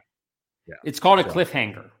 Ryan. Floor. Yeah. It's called a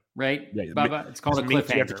cliffhanger. right, Bubba? It's called a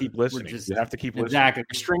cliffhanger. You have to keep listening. You have to keep listening. Exactly.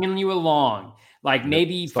 We're stringing you along. Like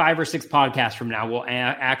maybe 5 or 6 podcasts from now, we'll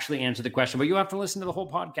actually answer the question, but you have to listen to the whole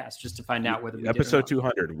podcast just to find out whether we episode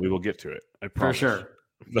 200. We will get to it. I promise. For sure.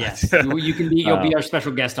 Yes, you can be. You'll be our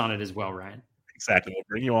special guest on it as well, Ryan. Exactly. We'll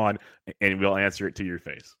bring you on, and we'll answer it to your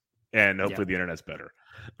face, and hopefully the internet's better.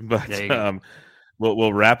 But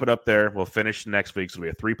we'll wrap it up there. We'll finish next week. So we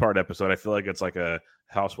have a 3-part episode. I feel like it's like a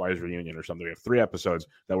Housewives reunion or something. We have 3 episodes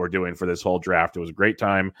that we're doing for this whole draft. It was a great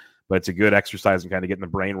time, but it's a good exercise in kind of getting the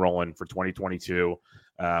brain rolling for 2022.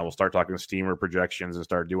 We'll start talking steamer projections and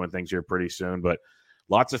start doing things here pretty soon. But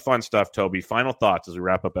lots of fun stuff, Toby. Final thoughts as we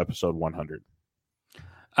wrap up episode 100.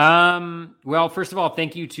 Well, first of all,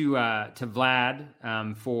 thank you to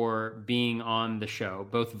Vlad for being on the show,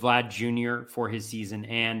 both Vlad Jr. for his season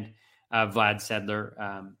and Vlad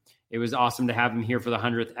Sedler. It was awesome to have him here for the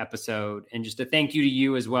 100th episode, and just a thank you to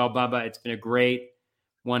you as well, Bubba. It's been a great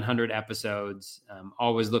 100 episodes.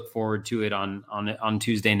 Always look forward to it on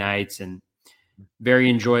Tuesday nights, and very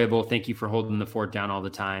enjoyable. Thank you for holding the fort down all the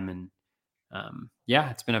time. And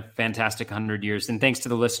it's been a fantastic 100 years. And thanks to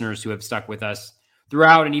the listeners who have stuck with us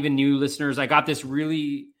throughout, and even new listeners. I got this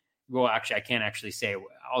really well. Actually, I can't actually say it.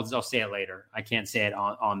 I'll say it later. I can't say it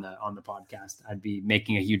on the podcast. I'd be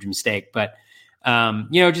making a huge mistake. But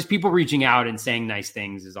just people reaching out and saying nice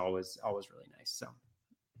things is always really nice. So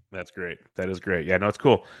that's great. That is great. Yeah, no, it's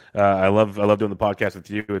cool. I love doing the podcast with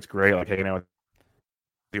you. It's great. Like hanging out with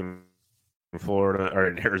you in Florida or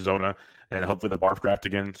in Arizona, and hopefully the barf craft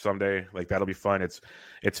again someday. Like that'll be fun.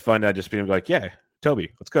 It's fun to just be like, yeah,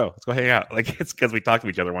 Toby, let's go hang out. Like it's because we talk to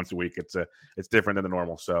each other once a week. It's different than the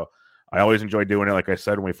normal. So I always enjoy doing it. Like I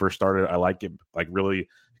said, when we first started, I like it like really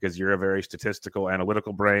because you're a very statistical,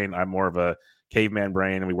 analytical brain. I'm more of a caveman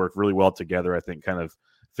brain, and we work really well together. I think kind of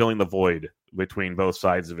filling the void between both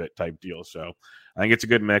sides of it type deal. So I think it's a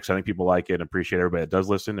good mix. I think people like it and appreciate everybody that does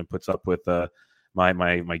listen and puts up with my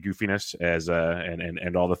goofiness as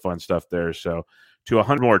and all the fun stuff there. So to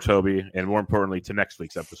 100 more, Toby, and more importantly, to next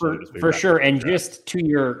week's episode. For sure. And just to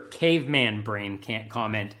your caveman brain can't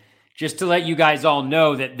comment, just to let you guys all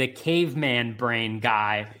know that the caveman brain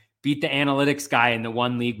guy beat the analytics guy in the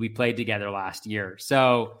one league we played together last year.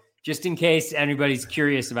 So just in case anybody's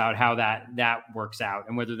curious about how that works out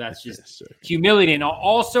and whether that's just humility. And I'll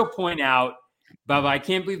also point out, Bubba, I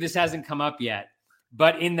can't believe this hasn't come up yet,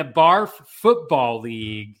 but in the Barf Football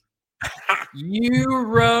League, you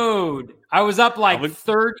rode. I was up like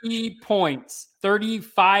 30 points,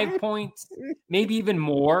 35 points, maybe even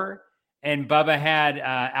more. And Bubba had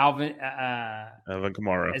Alvin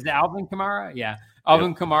Kamara. Is it Alvin Kamara? Yeah.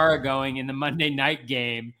 Alvin Kamara going in the Monday night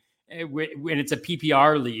game when it's a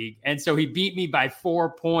PPR league. And so he beat me by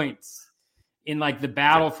 4 points in like the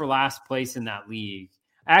battle for last place in that league.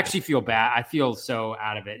 I actually feel bad. I feel so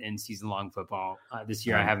out of it in season-long football this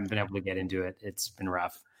year. I haven't been able to get into it. It's been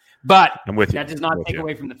rough. But I'm with you. That does not take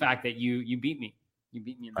away from the fact that you beat me. You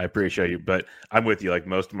beat me. I appreciate you, but I'm with you. Like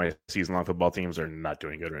most of my season-long football teams are not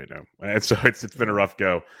doing good right now, and so it's been a rough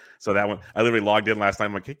go. So that one, I literally logged in last night.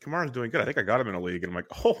 I'm like, hey, Kamara's doing good. I think I got him in a league, and I'm like,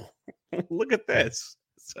 oh, look at this.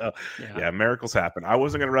 So yeah, miracles happen. I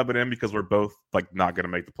wasn't gonna rub it in because we're both like not gonna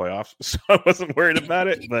make the playoffs, so I wasn't worried about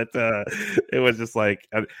it. But it was just like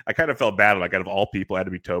I kind of felt bad. Like out of all people, it had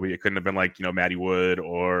to be Toby. It couldn't have been like Matty Wood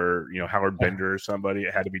or Howard Bender or somebody.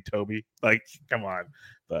 It had to be Toby. Like, come on.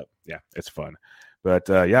 But yeah, it's fun. But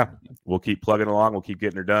we'll keep plugging along. We'll keep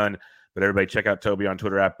getting her done. But everybody check out Toby on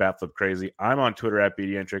Twitter @BatFlipCrazy. I'm on Twitter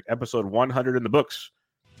 @BDentric. Episode 100 in the books.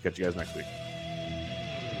 Catch you guys next week.